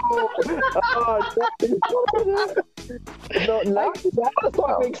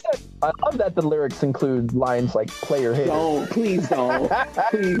song makes sense. I love that the lyrics include lines like "play your hater." Please don't.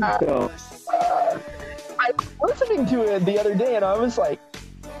 Please don't. I was listening to it the other day and I was like,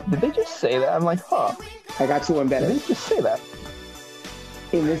 did they just say that? I'm like, huh. I got you one better. Did they just say that?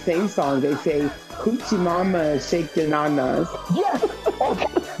 In the same song, they say, Hoochie Mama, shake your nanas. Yes! Okay.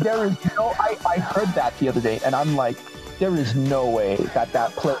 There is no... I heard that the other day and I'm like, there is no way that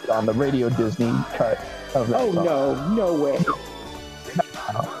played on the Radio Disney cut of that song. No way.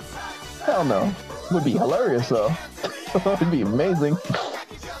 No. Hell no. It would be hilarious though. It would be amazing.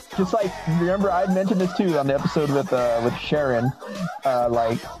 Just like, remember I mentioned this too on the episode with Sharon,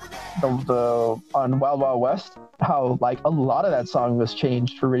 like the on Wild Wild West, how like a lot of that song was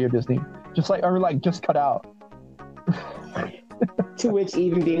changed for Radio Disney, just cut out. To which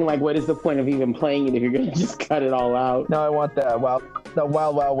even being like, what is the point of even playing it if you're gonna just cut it all out? No, I want the Wild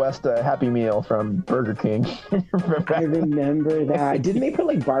Wild West Happy Meal from Burger King. I remember that. Didn't they put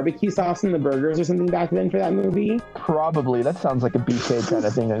like barbecue sauce in the burgers or something back then for that movie? Probably. That sounds like a beefcake kind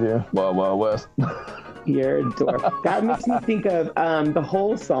of thing to do. Wild Wild West. You're a dork. That makes me think of the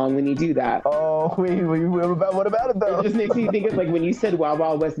whole song when you do that. Oh, wait, what about it though? It just makes me think of like when you said Wild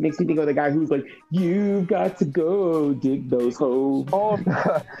Wild West, it makes me think of the guy who's like, you've got to go dig those holes. Oh,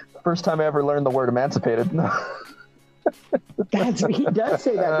 first time I ever learned the word emancipated. He does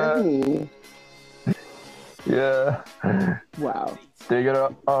say that, doesn't he? Yeah. Wow. Dig it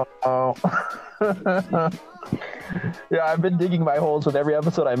up. Yeah, I've been digging my holes with every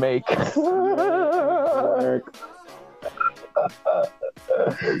episode I make.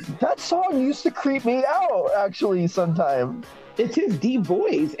 That song used to creep me out, actually, sometimes. It's his deep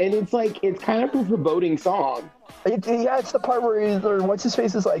voice, and it's kind of a foreboding song. Yeah, it's the part where what's his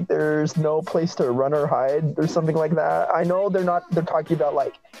face is like, there's no place to run or hide, or something like that. I know they're talking about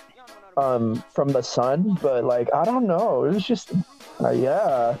like, from the sun, but like, I don't know. It was just,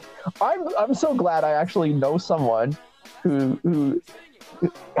 yeah. I'm so glad I actually know someone who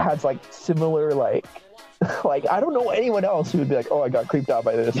has like similar like I don't know anyone else who would be like, oh, I got creeped out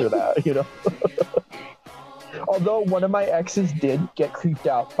by this or that, you know. Although one of my exes did get creeped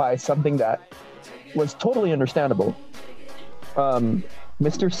out by something that was totally understandable.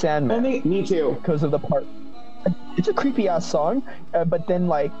 Mr. Sandman. Me too. Because of the part. It's a creepy ass song, but then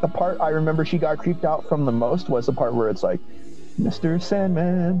like the part I remember she got creeped out from the most was the part where it's like, Mr.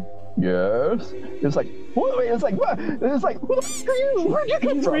 Sandman, yes. It's like, what? It's like, what? It's like, who the fuck are you? Where'd you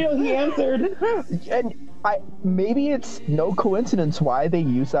come from? Real, he answered. And maybe it's no coincidence why they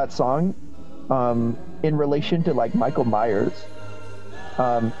use that song in relation to like Michael Myers.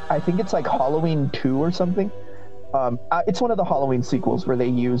 I think it's like Halloween 2 or something. It's one of the Halloween sequels where they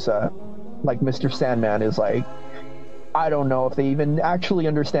use like Mr. Sandman is like, I don't know if they even actually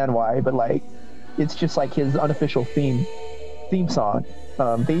understand why, but like it's just like his unofficial theme song.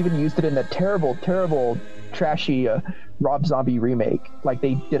 They even used it in that terrible trashy Rob Zombie remake. Like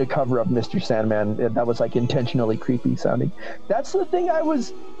they did a cover of Mr. Sandman that was like intentionally creepy sounding. That's the thing I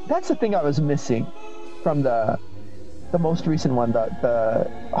was missing from the most recent one, the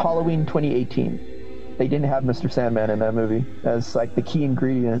Halloween 2018. They didn't have Mr. Sandman in that movie as like the key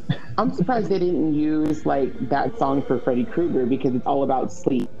ingredient. I'm surprised they didn't use like that song for Freddy Krueger because it's all about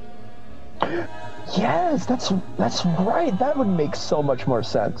sleep. Yes, that's right. That would make so much more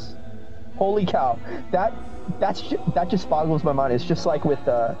sense. Holy cow. That just boggles my mind. It's just like with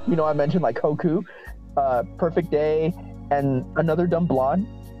I mentioned like Hoku, Perfect Day, and Another Dumb Blonde.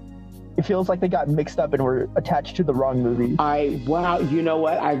 It feels like they got mixed up and were attached to the wrong movie. Wow, you know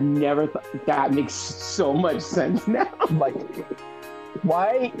what? I've never that makes so much sense now. Like,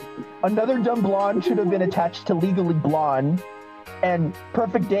 why Another Dumb Blonde should have been attached to Legally Blonde, and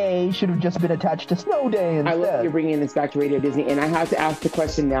Perfect Day should have just been attached to Snow Day instead. I love you're bringing this back to Radio Disney, and I have to ask the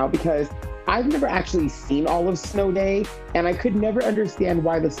question now because I've never actually seen all of Snow Day, and I could never understand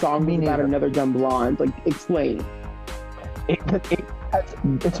why the song was about Another Dumb Blonde. Like, explain.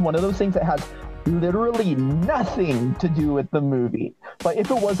 It's one of those things that has literally nothing to do with the movie. But if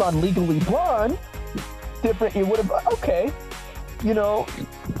it was on Legally Blonde, different, it would have, okay,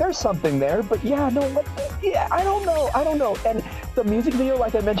 there's something there. But yeah, I don't know. And the music video,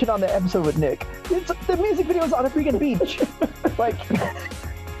 like I mentioned on the episode with Nick, the music video is on a freaking beach. Like,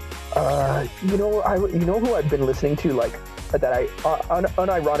 you know who I've been listening to, like, that I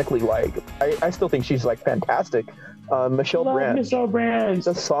unironically like. I still think she's like fantastic. Michelle Branch. Michelle Branch.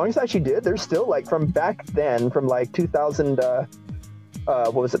 The songs that she did, they're still like from back then, from like 2000.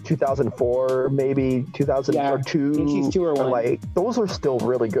 What was it? 2004, maybe 2002. Yeah, I think she's 2 or 1. Like those are still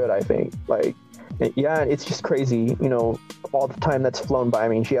really good. I think. Like, yeah, it's just crazy. All the time that's flown by. I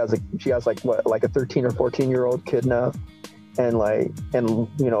mean, she has like what, like a 13 or 14-year-old kid now, and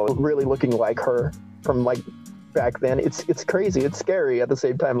really looking like her from like back then. It's crazy. It's scary at the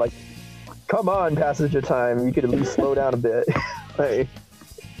same time. Like, come on, passage of time. You could at least slow down a bit. Like,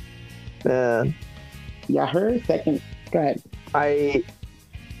 man. Yeah, her second. Go ahead.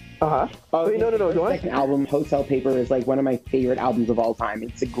 Oh, wait, no. Go on. Second album, Hotel Paper, is like one of my favorite albums of all time.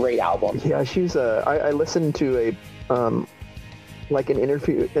 It's a great album. Yeah, she's I listened to a like an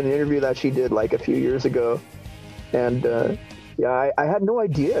interview that she did like a few years ago, and I had no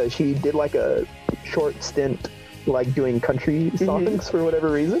idea she did like a short stint like doing country songs for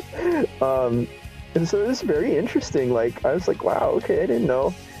whatever reason, and so it's very interesting. Like, I was like, wow, okay, I didn't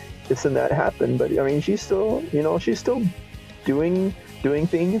know this and that happened. But I mean, she's still doing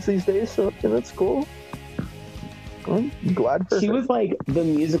things these days, so that's cool. I'm glad for her. She was like the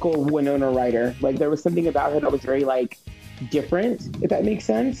musical Winona Ryder. Like, there was something about her that was very like different, if that makes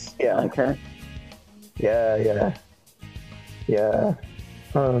sense. Yeah, I like her. Yeah.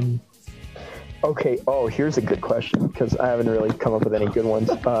 Okay. Oh, here's a good question, because I haven't really come up with any good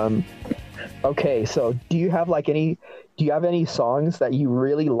ones. Okay, so do you have any songs that you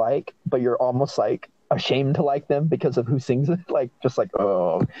really like, but you're almost like ashamed to like them because of who sings it? Like, just like,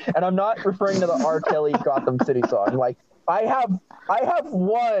 oh. And I'm not referring to the R. Kelly Gotham City song. Like, I have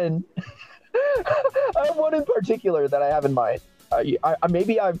one. I have one in particular that I have in mind.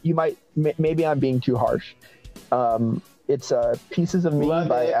 Maybe I'm being too harsh. It's Pieces of Me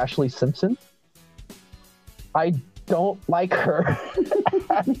by Ashley Simpson. I don't like her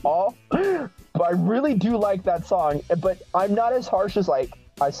at all, but I really do like that song. But I'm not as harsh as like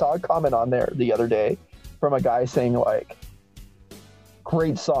I saw a comment on there the other day from a guy saying like,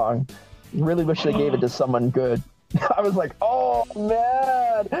 "Great song, really wish they gave it to someone good." I was like, oh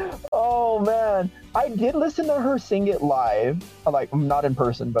man. I did listen to her sing it live, like not in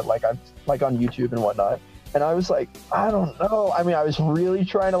person, but like on YouTube and whatnot. And I was like, I don't know. I mean, I was really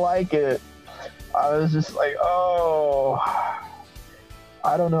trying to like it. I was just like, oh,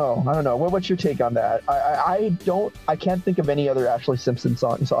 I don't know. What's your take on that? I can't think of any other Ashley Simpson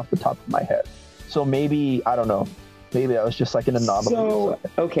songs off the top of my head. So maybe, I don't know. Maybe I was just like an anomaly. So,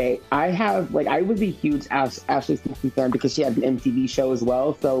 okay, I was a huge Ashley Simpson fan because she had an MTV show as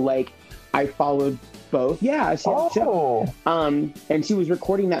well. So, like, I followed both. Yeah, she had a show. And she was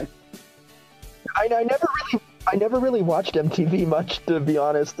recording that. I never really watched MTV much, to be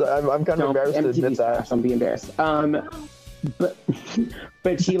honest. I'm kind of embarrassed to admit that. I'm being embarrassed.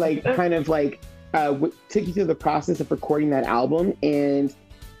 But she like kind of like took you through the process of recording that album, and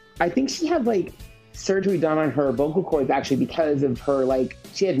I think she had like surgery done on her vocal cords actually because of her like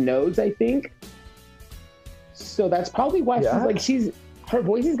she had nodes, I think. So that's probably why her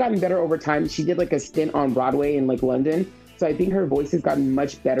voice has gotten better over time. She did like a stint on Broadway in like London. So I think her voice has gotten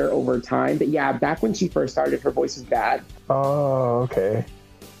much better over time. But yeah, back when she first started, her voice was bad. Oh, okay.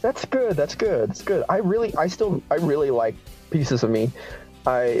 That's good. I really like Pieces of Me.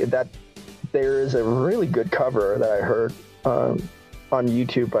 There is a really good cover that I heard on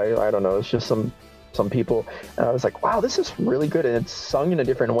YouTube. I don't know. It's just some people, and I was like, wow, this is really good, and it's sung in a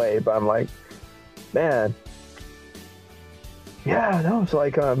different way. But I'm like, man, yeah, no, it's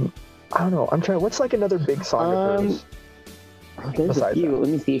like I don't know. I'm trying. What's like another big song of hers? There's a few. Let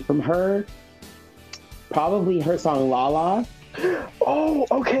me see. From her, probably her song La La. Oh,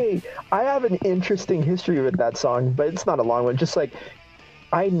 okay. I have an interesting history with that song, but it's not a long one. Just like,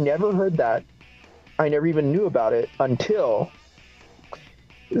 I never heard that. I never even knew about it until,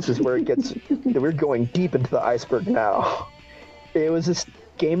 this is where it gets, we're going deep into the iceberg now. It was this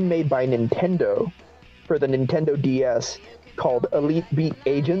game made by Nintendo for the Nintendo DS called Elite Beat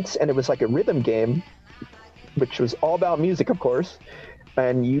Agents, and it was like a rhythm game, which was all about music, of course,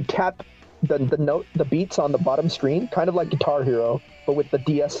 and you tap the beats on the bottom screen, kind of like Guitar Hero, but with the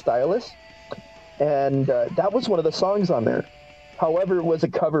DS stylus. And that was one of the songs on there. However, it was a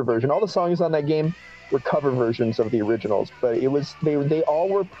cover version. All the songs on that game were cover versions of the originals, but it was they all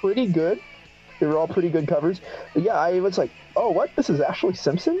were pretty good. They were all pretty good covers. But yeah, I was like, oh, what? This is Ashley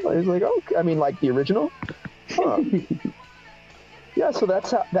Simpson? I was like, oh, I mean, like the original? Huh. Yeah, so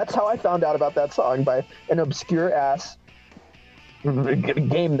that's how I found out about that song, by an obscure ass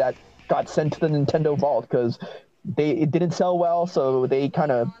game that got sent to the Nintendo vault because it didn't sell well, so they kind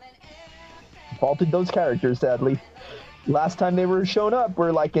of vaulted those characters, sadly. Last time they were shown up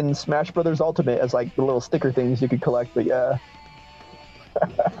were like in Smash Brothers Ultimate as like the little sticker things you could collect, but yeah.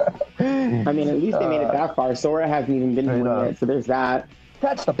 I mean, at least they made it that far. Sora hasn't even been doing it, so there's that.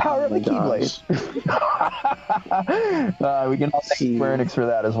 That's the power of the Keyblade. We can all thank Square Enix for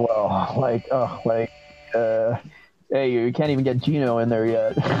that as well. Hey, you can't even get Gino in there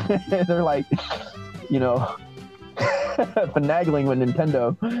yet. They're like, finagling with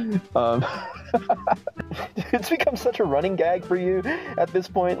Nintendo. It's become such a running gag for you at this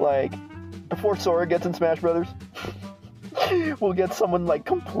point. Like, before Sora gets in Smash Brothers, we'll get someone like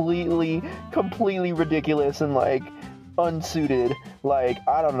completely ridiculous and like unsuited. Like,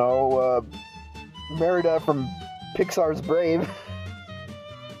 I don't know, Merida from Pixar's Brave.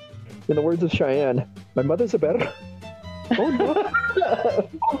 In the words of Cheyenne, my mother's a better. Oh no!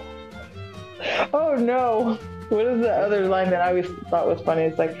 Oh no! What is the other line that I always thought was funny?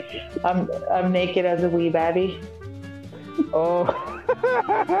 It's like, I'm naked as a wee baby. Oh.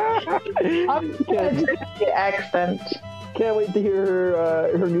 I'm gonna take the accent. Can't wait to hear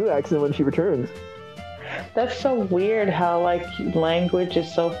her new accent when she returns. That's so weird how like language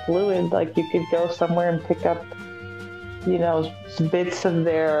is so fluid. Like you could go somewhere and pick up, bits of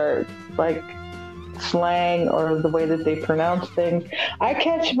their like slang or the way that they pronounce things. I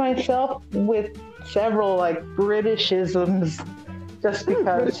catch myself with several like Britishisms just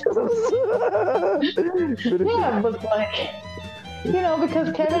because. Yeah, but like,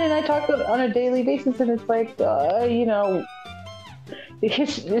 because Kevin and I talk on a daily basis, and it's like,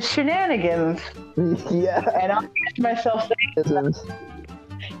 his shenanigans. Yeah. And I'll catch myself saying,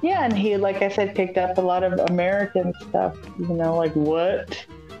 yeah, and he, like I said, picked up a lot of American stuff, like what?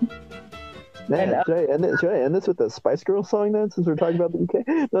 Man, should I end this with the Spice Girls song then, since we're talking about the UK?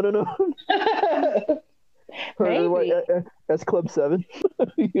 No. Maybe. S Club 7,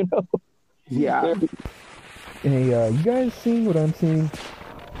 Yeah. Hey, you guys seeing what I'm seeing?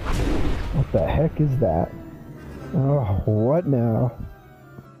 What the heck is that? Oh, what now?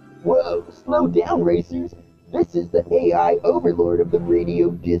 Whoa, slow down, racers. This is the AI overlord of the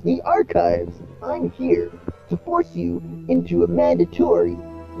Radio Disney archives. I'm here to force you into a mandatory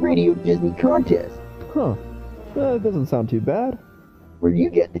Radio Disney contest. Huh. That doesn't sound too bad. Where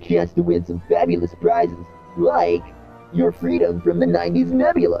you get the chance to win some fabulous prizes, like your freedom from the 90's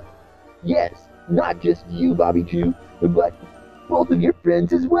Nebula. Yes, not just you, Bobby Chew, but both of your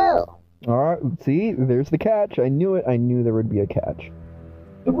friends as well. Alright, see, there's the catch. I knew it. I knew there would be a catch.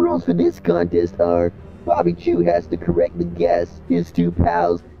 The rules for this contest are Bobby Chew has to correctly guess his two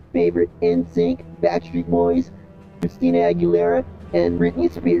pals' favorite NSYNC, Backstreet Boys, Christina Aguilera, and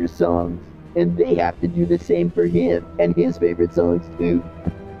Britney Spears songs. And they have to do the same for him and his favorite songs too.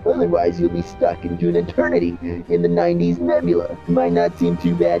 Otherwise, you'll be stuck into an eternity in the 90's Nebula. Might not seem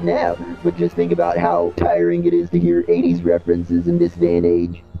too bad now, but just think about how tiring it is to hear 80's references in this day and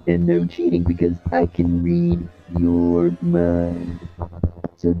age. And no cheating, because I can read your mind.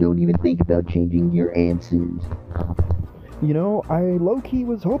 So don't even think about changing your answers. You know, I low-key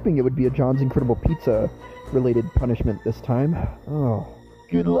was hoping it would be a John's Incredible Pizza related punishment this time. Oh.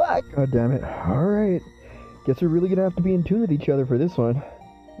 Good luck! God damn it. Alright. Guess we're really gonna have to be in tune with each other for this one.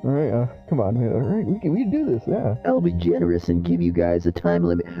 Alright, come on. Alright, we can do this, yeah. I'll be generous and give you guys a time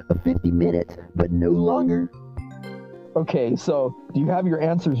limit of 50 minutes, but no longer. Okay, so do you have your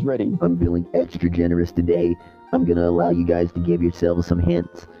answers ready? I'm feeling extra generous today. I'm gonna allow you guys to give yourselves some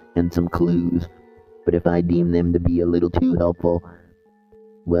hints and some clues. But if I deem them to be a little too helpful,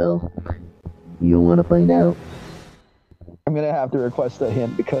 well, you'll want to find out. I'm gonna have to request a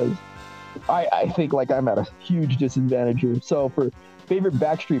hint because I think like I'm at a huge disadvantage here. So for favorite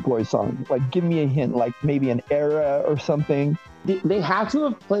Backstreet Boys song, like give me a hint, like maybe an era or something. They have to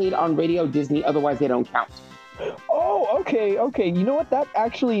have played on Radio Disney, otherwise they don't count. Oh, okay. You know what? That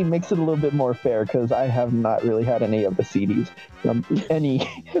actually makes it a little bit more fair because I have not really had any of the CDs from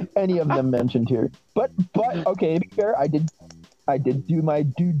any of them mentioned here. But okay, to be fair, I did do my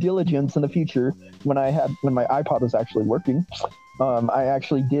due diligence in the future when my iPod was actually working. I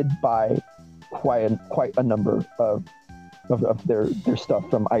actually did buy quite a number of their stuff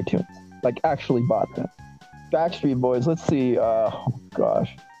from iTunes. Like actually bought them. Backstreet Boys. Let's see. Oh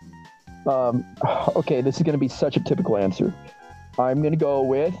gosh. Okay, this is gonna be such a typical answer. I'm gonna go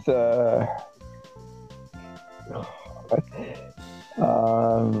with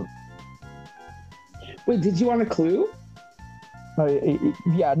Wait, did you want a clue?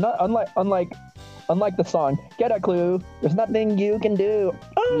 Yeah, not unlike the song. Get a clue. There's nothing you can do.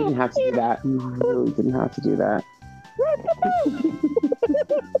 You didn't have to do that. You really didn't have to do that.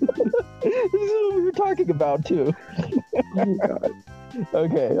 This is what we were talking about too. Oh my god.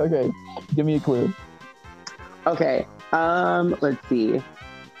 Okay. Give me a clue. Okay. Let's see.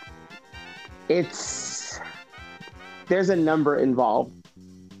 There's a number involved.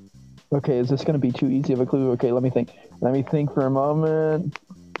 Okay, is this gonna be too easy of a clue? Okay, let me think. Let me think for a moment.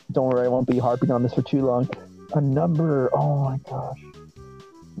 Don't worry, I won't be harping on this for too long. A number. Oh my gosh.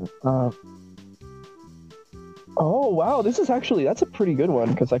 Oh wow, this is actually that's a pretty good one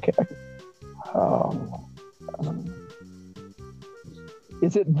because I can't.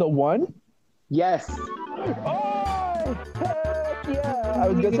 Is it the one? Yes. Oh, heck yeah! I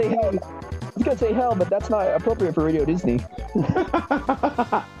was gonna say hell, but that's not appropriate for Radio Disney.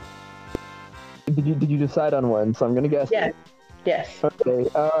 Did you decide on one? So I'm gonna guess. Yes. Okay.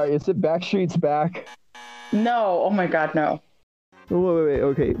 Is it Backstreet's Back? No. Oh my God, no. Wait.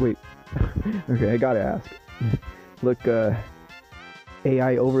 Okay, wait. Okay, I gotta ask. Look,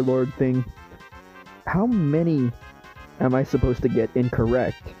 AI overlord thing. How many am I supposed to get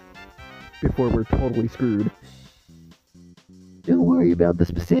incorrect before we're totally screwed? Don't worry about the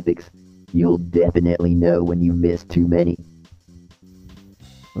specifics. You'll definitely know when you miss too many.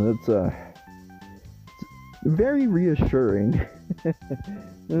 That's very reassuring.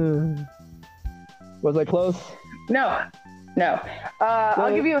 Was I close? No.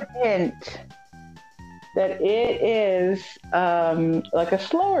 I'll give you a hint that it is like a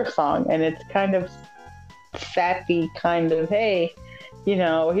slower song, and it's kind of sappy, kind of, hey,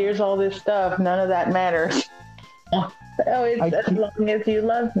 here's all this stuff, none of that matters. It's as long as you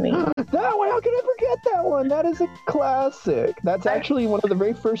love me. That one, how can I forget that one? That is a classic. That's actually one of the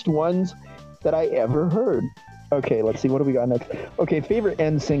very first ones that I ever heard. Okay, let's see, what do we got next? Okay, favorite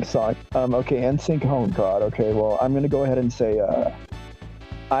NSYNC song. Okay, NSYNC, oh god, okay, well, I'm gonna go ahead and say, oh,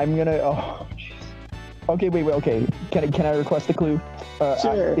 jeez. Okay, wait, okay, can I request a clue?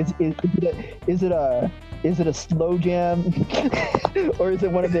 Sure. Is it Is it a slow jam, or is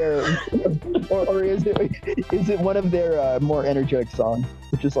it one of their, or is it one of their more energetic songs,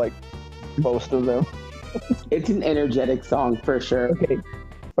 which is like most of them? It's an energetic song for sure.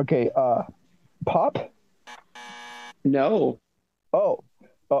 Okay. Pop? No. Oh.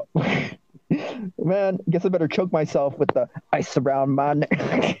 Man, guess I better choke myself with the ice around my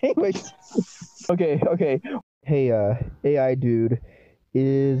neck. Anyways. Okay. Hey, AI dude,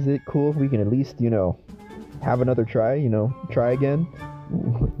 is it cool if we can at least, have another try, try again?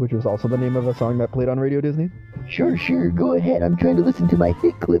 Which was also the name of a song that played on Radio Disney. Sure, go ahead. I'm trying to listen to my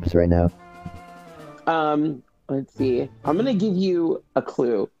hit clips right now. Let's see. I'm gonna give you a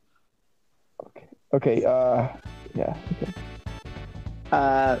clue. Okay,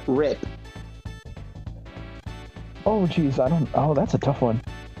 Rip. Oh, geez, that's a tough one.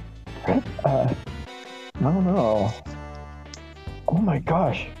 I don't know. Oh my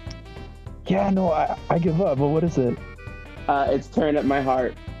gosh. Yeah, no, I give up. But what is it? It's Turn Up My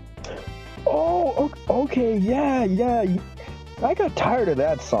Heart. Oh, okay, yeah. I got tired of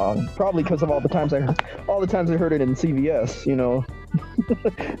that song, probably because of all the times I heard it in CVS.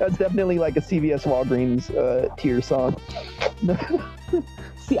 That's definitely like a CVS Walgreens tier song.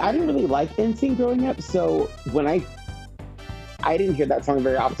 See, I didn't really like NSYNC growing up, so when I didn't hear that song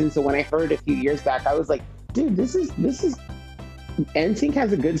very often. So when I heard it a few years back, I was like, dude, this is NSYNC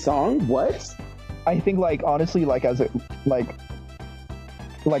has a good song. What? I think honestly, I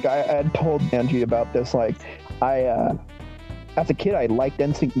had told Angie about this. As a kid, I liked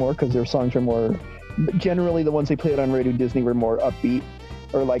NSYNC more because their songs are more. Generally, the ones they played on Radio Disney were more upbeat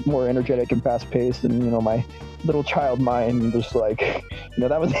or more energetic and fast paced. And my little child mind just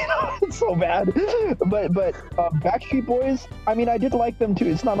that was so bad. But Backstreet Boys, I mean, I did like them too.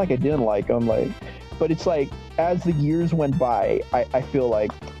 It's not like I didn't like them. But it's as the years went by, I feel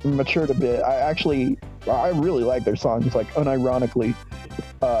matured a bit. I really like their songs, unironically,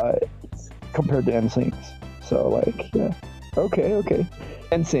 compared to NSYNC's. So yeah. Okay.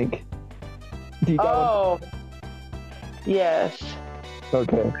 NSYNC. Do you got one? Yes.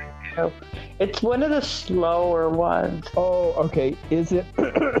 Okay. It's one of the slower ones. Oh, okay. Is it?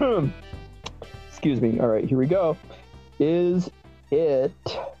 Excuse me. All right, here we go. Is it?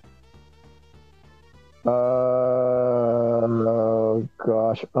 Oh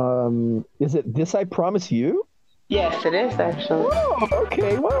gosh. Is it This I Promise You? Yes, it is actually. Oh,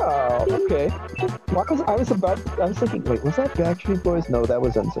 okay. Wow. Okay. I was thinking, wait, was that Backstreet Boys? No, that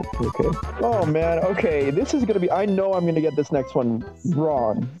was NSYNC. Okay. Oh man. Okay, this is gonna be. I know I'm gonna get this next one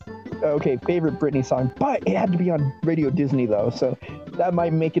wrong. Okay, favorite Britney song, but it had to be on Radio Disney though, so that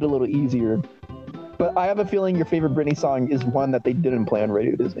might make it a little easier. But I have a feeling your favorite Britney song is one that they didn't play on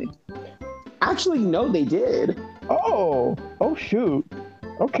Radio Disney. Actually, no, they did. Oh shoot.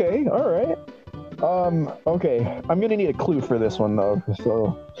 Okay, all right. Okay, I'm gonna need a clue for this one though.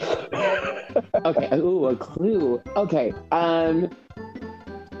 So. Okay. Ooh, a clue. Okay.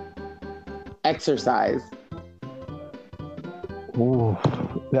 Exercise. Ooh,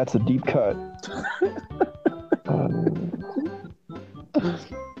 that's a deep cut.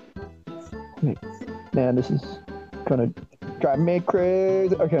 Man, this is gonna drive me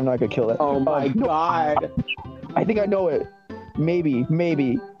crazy. Okay, I'm not gonna kill it. Oh my god. I think I know it. Maybe.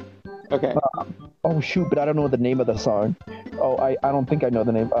 Okay. Oh shoot, but I don't know the name of the song. Oh, I don't think I know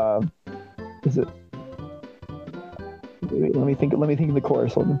the name. Is it? Wait, let me think of the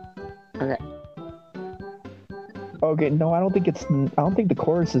chorus. Hold on. Okay. Okay, no, I don't think the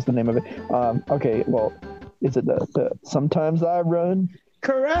chorus is the name of it. Okay, well, is it the Sometimes I Run?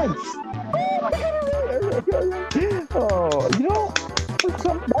 Correct. Oh,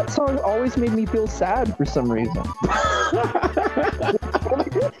 that song always made me feel sad for some reason.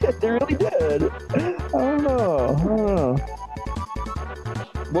 It really did. I don't know.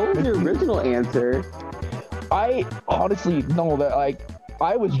 What was your original answer? I honestly know that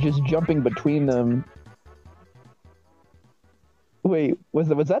I was just jumping between them. Wait, was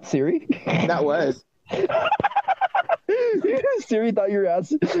that Siri? That was. Siri thought you were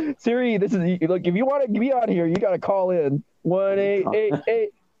asking. Siri, this is if you want to be on here, you got to call in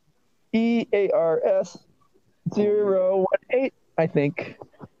 1-888-EARS-018. I think.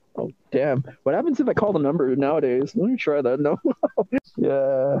 Oh damn! What happens if I call the number nowadays? Let me try that. No.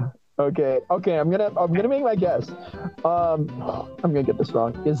 Yeah. Okay. I'm gonna make my guess. I'm gonna get this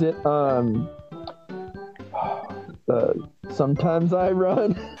wrong. Is it Sometimes I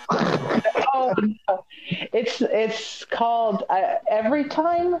Run? Oh, no. It's called Every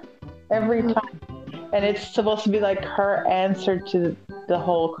Time, and it's supposed to be her answer to the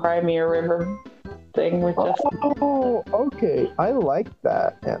whole Crimea River thing with just. Oh, okay. I like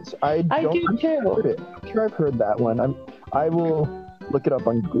that answer. I do too. I'm sure I've heard that one. I will look it up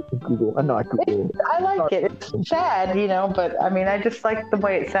on Google. Not Google. I like it. It's sad, but I mean, I just like the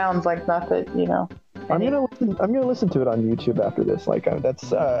way it sounds. Like, not that, I'm gonna listen to it on YouTube after this. Like,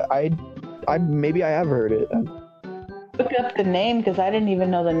 that's I maybe I have heard it. Look up the name because I didn't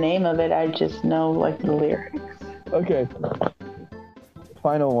even know the name of it. I just know like the lyrics. Okay.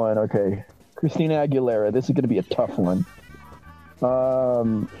 Final one. Okay. Christina Aguilera. This is gonna be a tough one.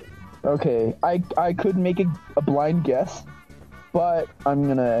 Okay. I could make a blind guess, but I'm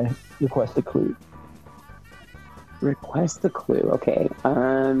gonna request a clue. Request a clue. Okay.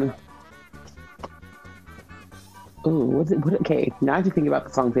 Ooh, what's it? Okay, now I have to think about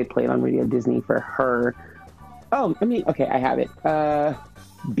the songs they played on Radio Disney for her. Oh, I mean, okay, I have it.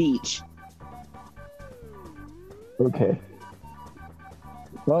 Beach. Okay.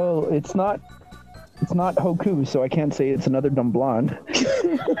 Well, it's not Hoku, so I can't say it's another dumb blonde.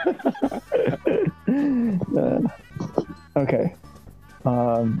 Okay.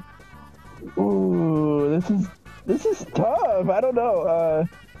 Ooh, this is tough. I don't know.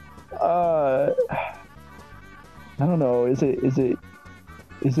 I don't know. Is it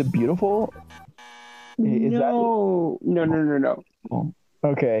beautiful? No.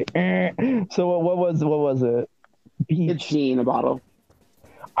 Okay. So what was it? Beach. It's genie in a bottle.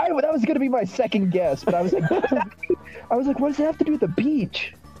 That was gonna be my second guess, but I was like, what does it have to do with the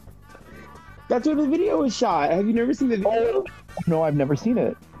beach? That's where the video was shot. Have you never seen the video? No, I've never seen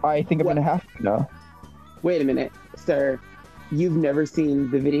it. I think I'm gonna have to now. Wait a minute, sir. You've never seen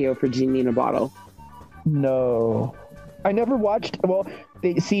the video for Genie in a Bottle? No. I never watched. Well,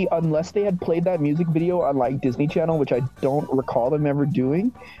 unless they had played that music video on like Disney Channel, which I don't recall them ever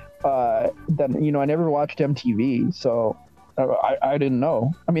doing. Then I never watched MTV, so I didn't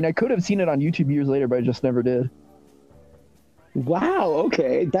know. I mean, I could have seen it on YouTube years later, but I just never did. Wow.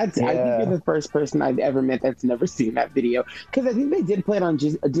 Okay, I think you're the first person I've ever met that's never seen that video, because I think they did play it on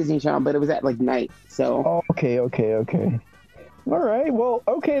Disney Channel, but it was at like night. So. Okay. All right. Well,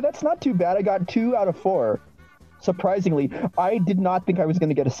 okay, that's not too bad. I got 2 out of 4. Surprisingly, I did not think I was going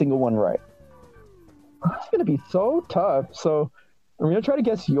to get a single one right. It's going to be so tough. So I'm going to try to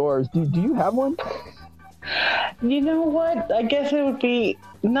guess yours. Do you have one? You know what? I guess it would be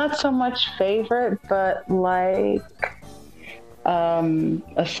not so much favorite, but like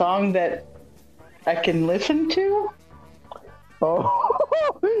a song that I can listen to.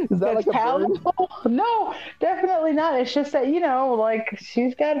 Oh, is that like a palatable? No, definitely not. It's just that, like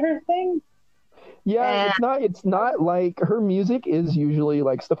she's got her thing. Yeah, it's not like her music is usually,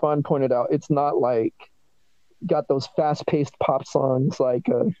 like Stephon pointed out, it's not like got those fast-paced pop songs like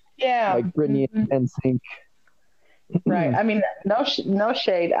Britney and NSYNC. Right. I mean, no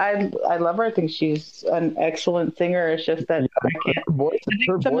shade. I love her. I think she's an excellent singer. It's just that I can't. Her voice is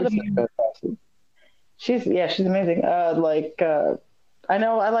fantastic. She's amazing. I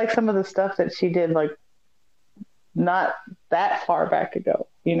know I like some of the stuff that she did, like not that far back ago.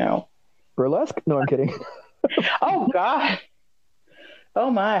 Burlesque? No, I'm kidding. Oh God. Oh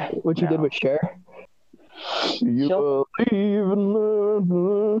my. What you did with Cher? You believe in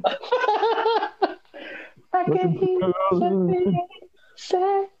love. I can hear something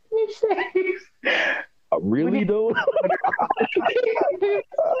say. I really don't.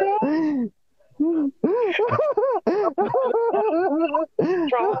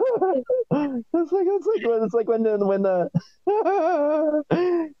 It's like when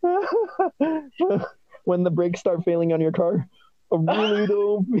the brakes start failing on your car. I really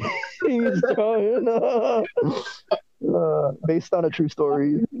don't. He's trying. Based on a true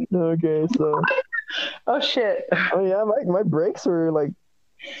story. Okay, so. Oh shit. Oh yeah, my brakes were like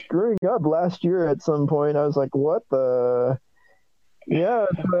screwing up last year at some point. I was like, what the? Yeah,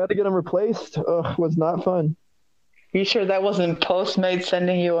 I had to get them replaced. Ugh, was not fun. You sure that wasn't Postmates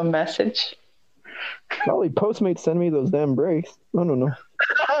sending you a message? Probably Postmates send me those damn brakes. I don't know.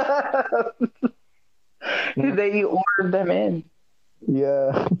 That you ordered them in.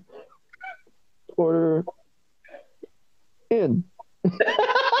 Yeah. Order in.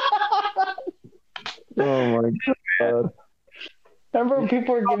 Oh my God. Remember when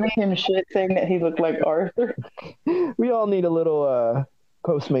people were giving him shit saying that he looked like Arthur? We all need a little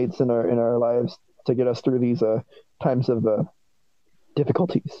Postmates in our lives to get us through these times of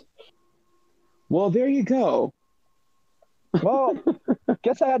difficulties. Well, there you go. Well,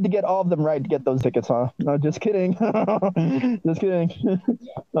 guess I had to get all of them right to get those tickets, huh? No, just kidding. Just kidding.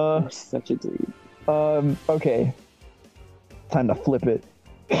 Such a dude. Okay. Time to flip it.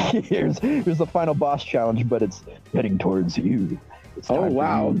 Here's the final boss challenge, but it's heading towards you. It's time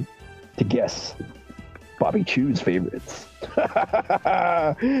for you to guess Bobby Chew's favorites.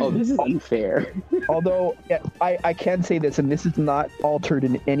 Oh, this is unfair. Although I can say this, and this is not altered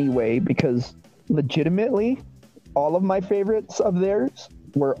in any way, because legitimately, all of my favorites of theirs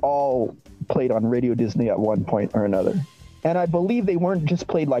were all played on Radio Disney at one point or another. And I believe they weren't just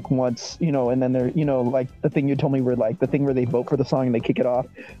played like once, and then they're, like the thing you told me where like the thing where they vote for the song and they kick it off.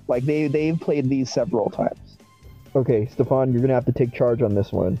 Like they've played these several times. Okay, Stephon, you're going to have to take charge on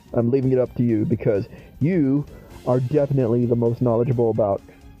this one. I'm leaving it up to you because you are definitely the most knowledgeable about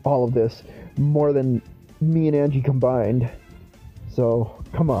all of this, more than me and Angie combined. So,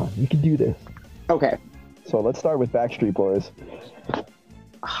 come on, you can do this. Okay. So let's start with Backstreet Boys.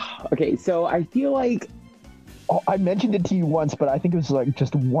 Okay, so I feel like... Oh, I mentioned it to you once, but I think it was like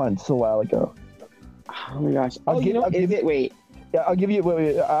just once a while ago. Oh my gosh. Wait. Yeah, I'll give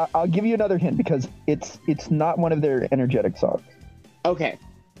you another hint because it's not one of their energetic songs. Okay.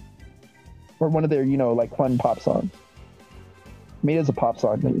 Or one of their, like fun pop songs. Made as a pop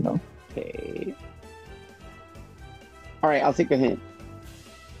song, Okay. All right, I'll take the hint.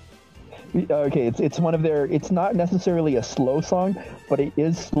 Okay, it's one of their. It's not necessarily a slow song, but it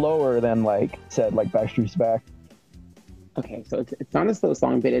is slower than like Backstreet's Back. Okay, so it's not a slow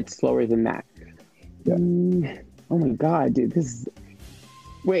song, but it's slower than that. Yeah. Oh my god, dude, this is...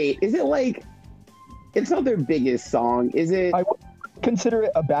 Wait, is it like... It's not their biggest song, is it? I would consider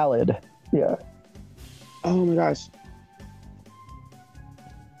it a ballad. Yeah. Oh my gosh.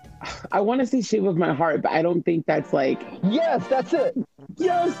 I want to say Shape of My Heart, but I don't think that's like... Yes, that's it!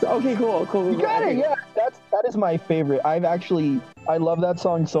 Yes! Okay, cool. You got it, yeah. That is my favorite. I love that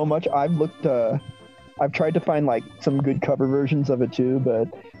song so much. I've tried to find like some good cover versions of it too, but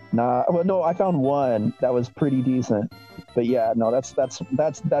no, I found one that was pretty decent. But yeah, no,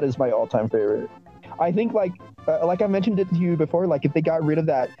 that is my all-time favorite. I think like I mentioned it to you before, like if they got rid of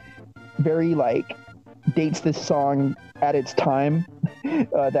that very like dates this song at its time,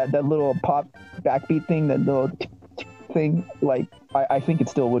 that little pop backbeat thing, that little thing, like I think it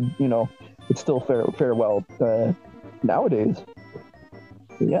still would, it's still fare well nowadays.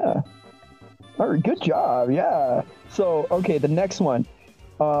 Yeah. All right, good job. Yeah. So, okay, the next one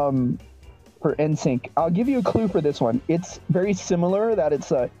for NSYNC. I'll give you a clue for this one. It's very similar that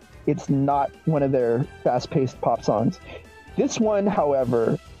it's not one of their fast-paced pop songs. This one,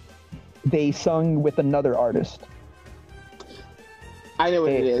 however, they sung with another artist. I know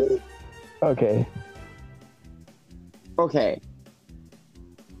what it is. Okay. Okay.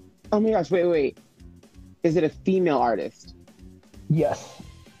 Oh my gosh, wait. Is it a female artist? Yes.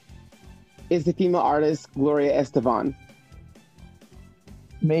 Is the female artist Gloria Estefan?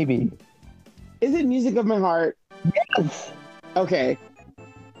 Maybe. Is it Music of My Heart? Yes. Okay.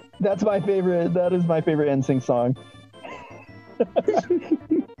 That's my favorite. That is my favorite NSYNC song.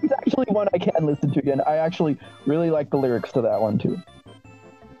 It's actually one I can listen to again. I actually really like the lyrics to that one too.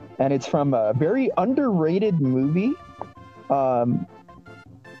 And it's from a very underrated movie. I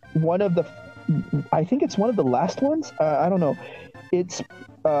think it's one of the last ones. I don't know. It's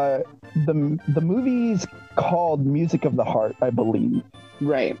the movie's called Music of the Heart, I believe.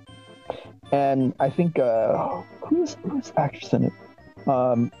 Right. And I think who's actress in it?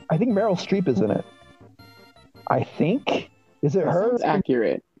 I think Meryl Streep is in it. I think. Is it her? Sounds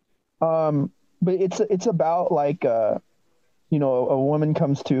accurate. But it's about like a woman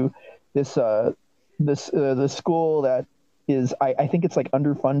comes to this the school that is I think it's like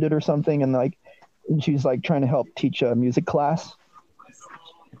underfunded or something, and she's like trying to help teach a music class.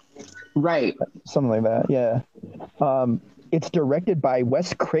 Right. Something like that. Yeah. It's directed by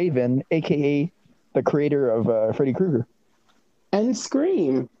Wes Craven, aka the creator of Freddy Krueger. And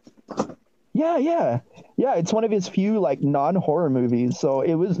Scream. Yeah. It's one of his few like non-horror movies, so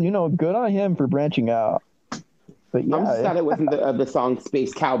it was good on him for branching out. But yeah, I'm just glad it wasn't the song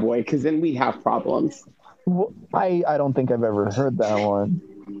Space Cowboy, because then we'd have problems. Well, I don't think I've ever heard that one,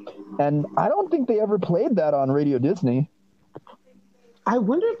 and I don't think they ever played that on Radio Disney. I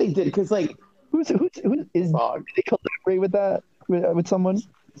wonder if they did, because who is did they collaborate with that with someone?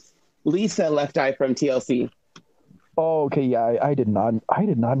 Lisa Left Eye from TLC. Oh, okay, yeah, I did not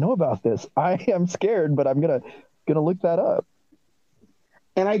know about this. I am scared, but I'm gonna look that up.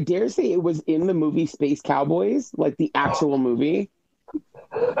 And I dare say it was in the movie Space Cowboys, like the actual movie.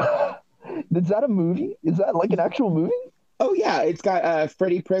 Is that a movie? Is that like an actual movie? Oh yeah, it's got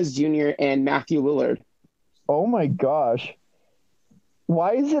Freddie Prinze Jr. and Matthew Lillard. Oh my gosh.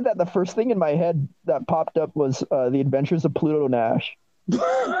 Why is it that the first thing in my head that popped up was The Adventures of Pluto Nash?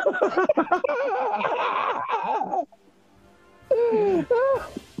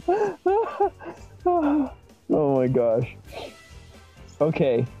 Oh my gosh.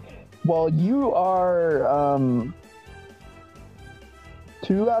 Okay. Well, you are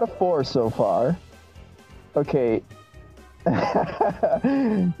 2 out of 4 so far. Okay.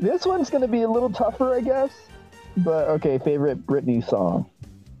 This one's going to be a little tougher, I guess. But, okay, favorite Britney song?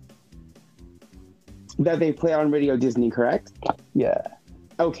 That they play on Radio Disney, correct? Yeah.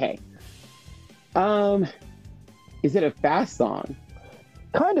 Okay. Is it a fast song?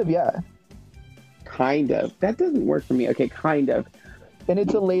 Kind of, yeah. Kind of. That doesn't work for me. Okay, kind of. And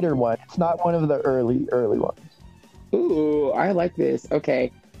it's a later one. It's not one of the early ones. Ooh, I like this.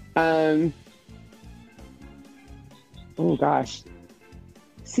 Okay. Oh gosh.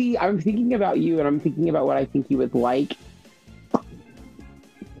 See, I'm thinking about you and I'm thinking about what I think you would like.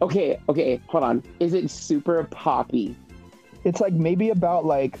 Okay, hold on. Is it super poppy? It's like maybe about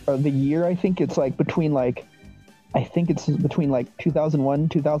like the year, I think it's like between like, I think it's between like 2001,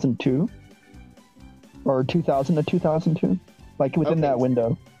 2002. Or 2000 to 2002. Like within that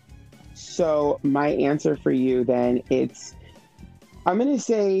window. So my answer for you then, I'm going to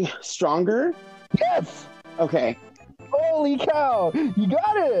say Stronger. Yes! Okay. Holy cow! You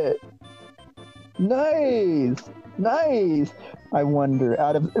got it! Nice! I wonder,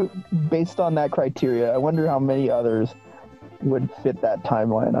 based on that criteria, I wonder how many others would fit that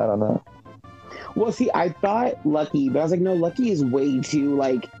timeline. I don't know. Well, see, I thought Lucky, but I was like, no, Lucky is way too,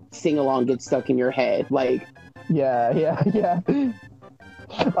 like, sing-along, get stuck in your head. Like, yeah.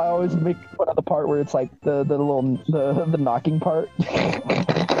 I always make fun of the part where it's like the knocking part.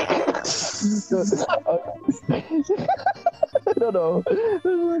 I don't know.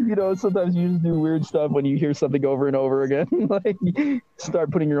 You know, sometimes you just do weird stuff when you hear something over and over again. Like,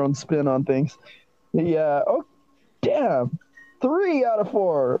 start putting your own spin on things. Yeah. Oh, damn. 3 out of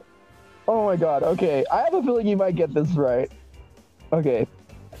 4. Oh my god. Okay. I have a feeling you might get this right. Okay.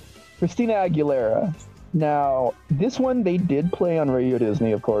 Christina Aguilera. Now, this one they did play on Radio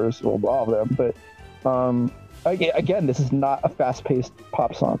Disney, of course. Well, all of them. But, again, this is not a fast-paced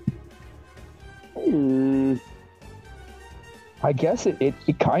pop song. I guess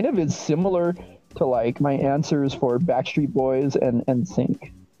it kind of is similar to like my answers for Backstreet Boys and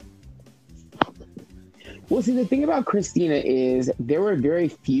NSYNC. Well, see, the thing about Christina is there were very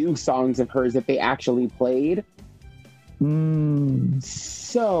few songs of hers that they actually played.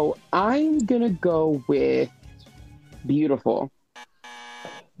 So I'm gonna go with Beautiful.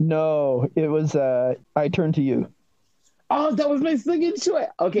 No, it was I Turn to You. Oh, that was my second choice.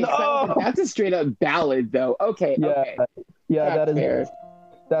 Okay, no! That's a straight up ballad, though. Okay, yeah, that's fair.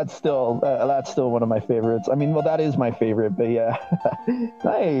 That's still one of my favorites. I mean, well, that is my favorite, but yeah,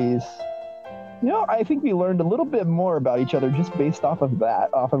 nice. You know, I think we learned a little bit more about each other just based off of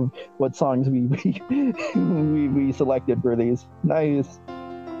what songs we selected for these. Nice.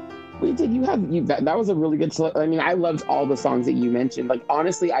 Wait, that was a really good I mean, I loved all the songs that you mentioned. Like,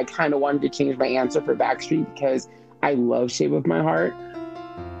 honestly, I kind of wanted to change my answer for Backstreet because I love Shape of My Heart.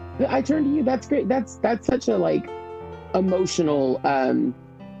 But I Turn to You, that's great. That's such a, like, emotional,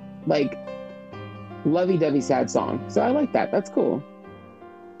 like, lovey-dovey sad song. So I like that. That's cool.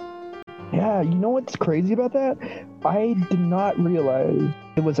 Yeah, you know what's crazy about that? I did not realize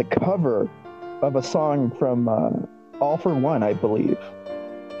it was a cover of a song from All for One, I believe.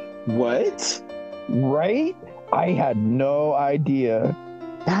 What? Right? I had no idea.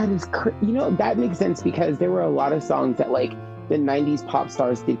 That is you know, that makes sense because there were a lot of songs that like the 90s pop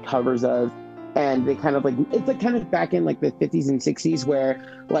stars did covers of, and they kind of like, it's like kind of back in like the 50s and 60s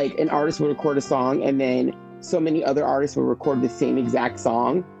where like an artist would record a song and then so many other artists would record the same exact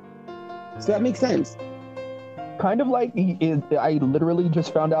song. So that makes sense. Kind of like, I literally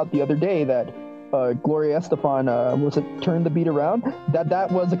just found out the other day that Gloria Estefan, was it Turn the Beat Around? That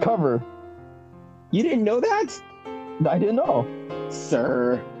was a cover. You didn't know that? I didn't know.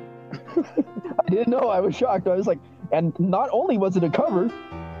 Sir. I didn't know. I was shocked. I was like, and not only was it a cover,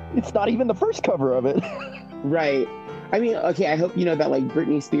 it's not even the first cover of it. Right. I mean, okay, I hope you know that like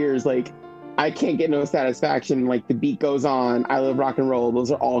Britney Spears, like, I Can't Get No Satisfaction, like The Beat Goes On, I Love Rock and Roll,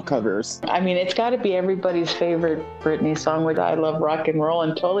 those are all covers. I mean, it's got to be everybody's favorite Britney song, which I Love Rock and Roll,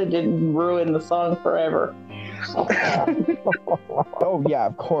 and totally didn't ruin the song forever. Oh, yeah,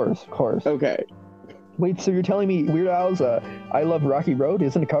 of course. Okay. Wait, so you're telling me Weird Al's I Love Rocky Road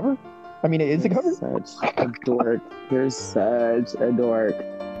isn't a cover? I mean, it is a cover? Such a dork. You're such a dork.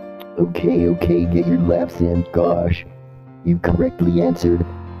 Okay, get your laughs in. Gosh, you correctly answered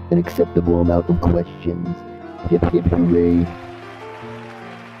an acceptable amount of questions. Hip hip hooray.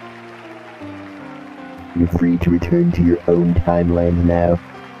 You're free to return to your own timeline now.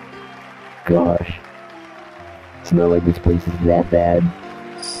 Gosh, it's not like this place is that bad.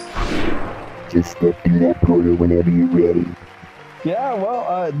 Just step through that portal whenever you're ready. Yeah,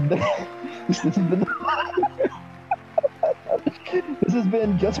 well, this has been this has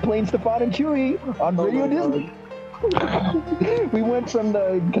been Just Plain Stephon and Chewy on Radio Disney. We went from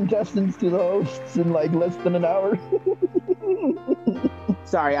the contestants to the hosts in like less than an hour.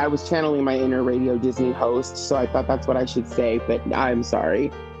 Sorry, I was channeling my inner Radio Disney host, so I thought that's what I should say, but I'm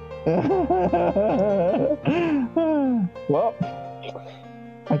sorry. Well,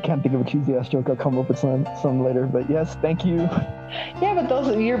 I can't think of a cheesy ass joke. I'll come up with some later. But yes, thank you. Yeah,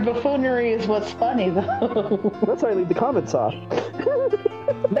 but your buffoonery is what's funny, though. That's why I leave the comments off.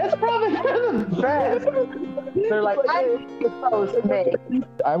 That's probably the best. They're like, I'm supposed to make.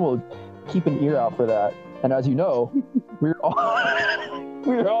 I will keep an ear out for that. And as you know, we're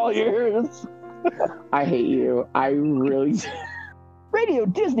all ears. I hate you. I really do. Radio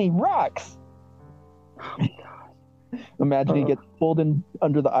Disney rocks. Oh my god. Imagine he gets pulled in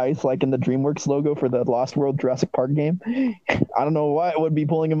under the ice like in the DreamWorks logo for the Lost World Jurassic Park game. I don't know why it would be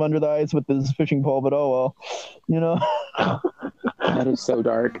pulling him under the ice with his fishing pole, but oh well. You know? That is so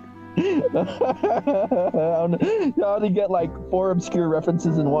dark. How do you get like 4 obscure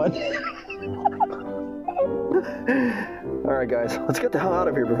references in one? Alright guys, let's get the hell out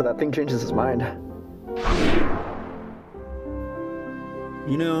of here before that thing changes his mind.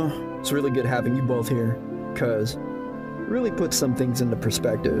 You know, it's really good having you both here, because it really puts some things into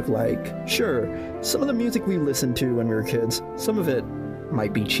perspective. Like, sure, some of the music we listened to when we were kids, some of it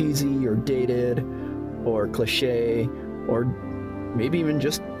might be cheesy or dated or cliche or maybe even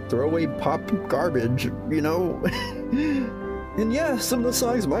just throwaway pop garbage, you know? And yeah, some of the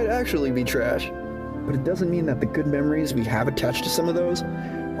songs might actually be trash, but it doesn't mean that the good memories we have attached to some of those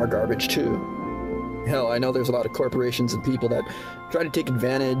are garbage too. Hell, I know there's a lot of corporations and people that try to take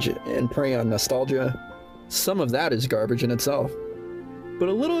advantage and prey on nostalgia. Some of that is garbage in itself, but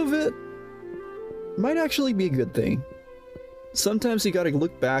a little of it might actually be a good thing. Sometimes you gotta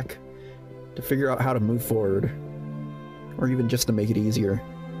look back to figure out how to move forward, or even just to make it easier.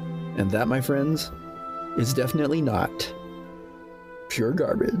 And that, my friends, is definitely not pure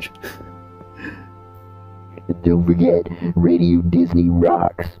garbage. Don't forget, Radio Disney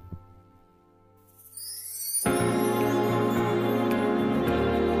rocks.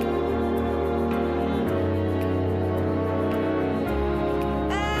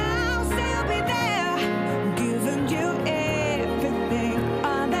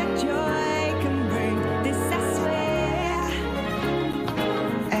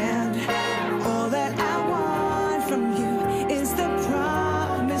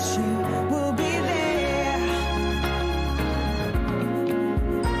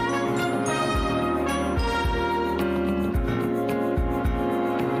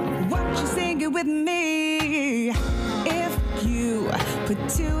 With me, if you put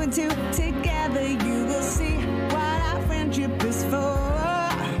 2 and 2 together, you will see what our friendship is for.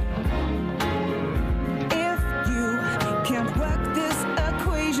 If you can't work this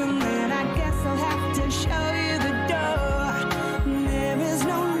equation, then I guess I'll have to show you the door. There is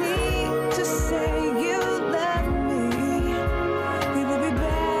no need to say you love me. It would be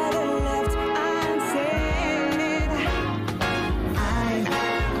better left unsaid. I'm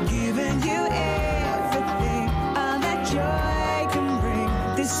giving you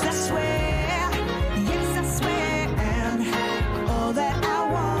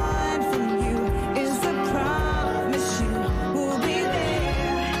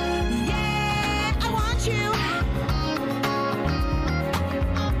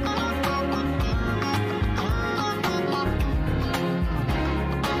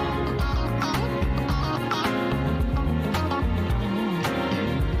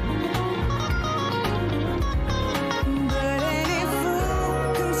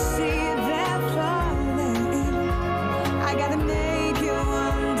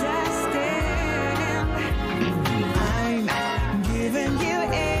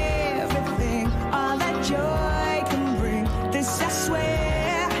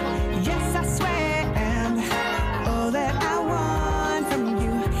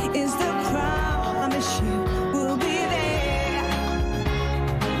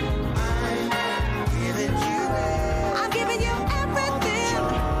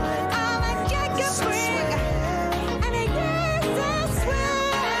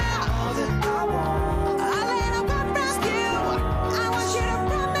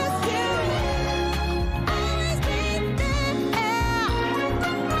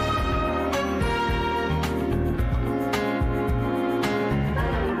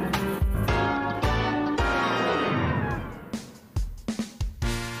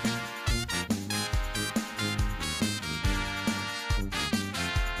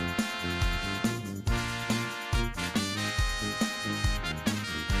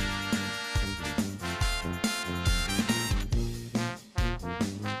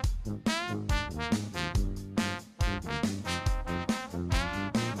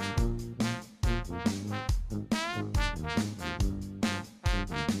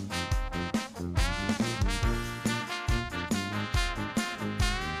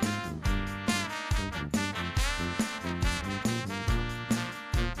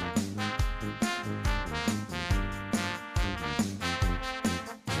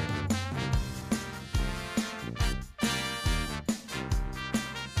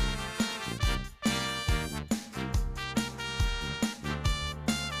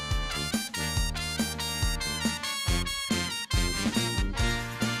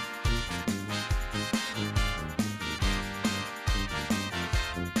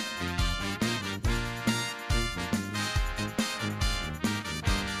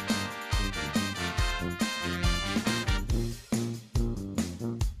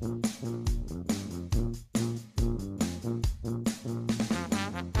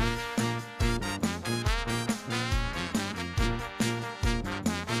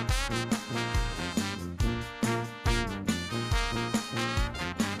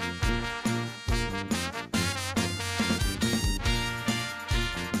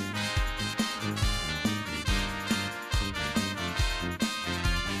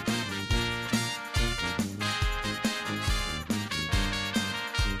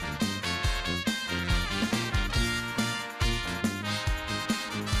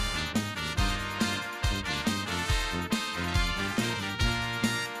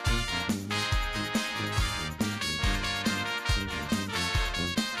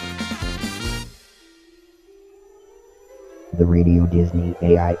The Radio Disney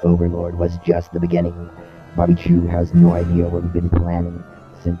AI overlord was just the beginning. Bobby Chew has no idea what we've been planning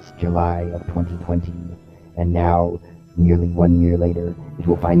since July of 2020, and now, nearly 1 year later, it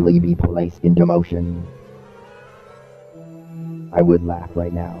will finally be placed into motion. I would laugh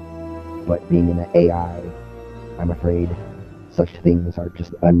right now, but being an AI, I'm afraid such things are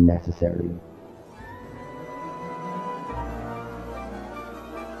just unnecessary.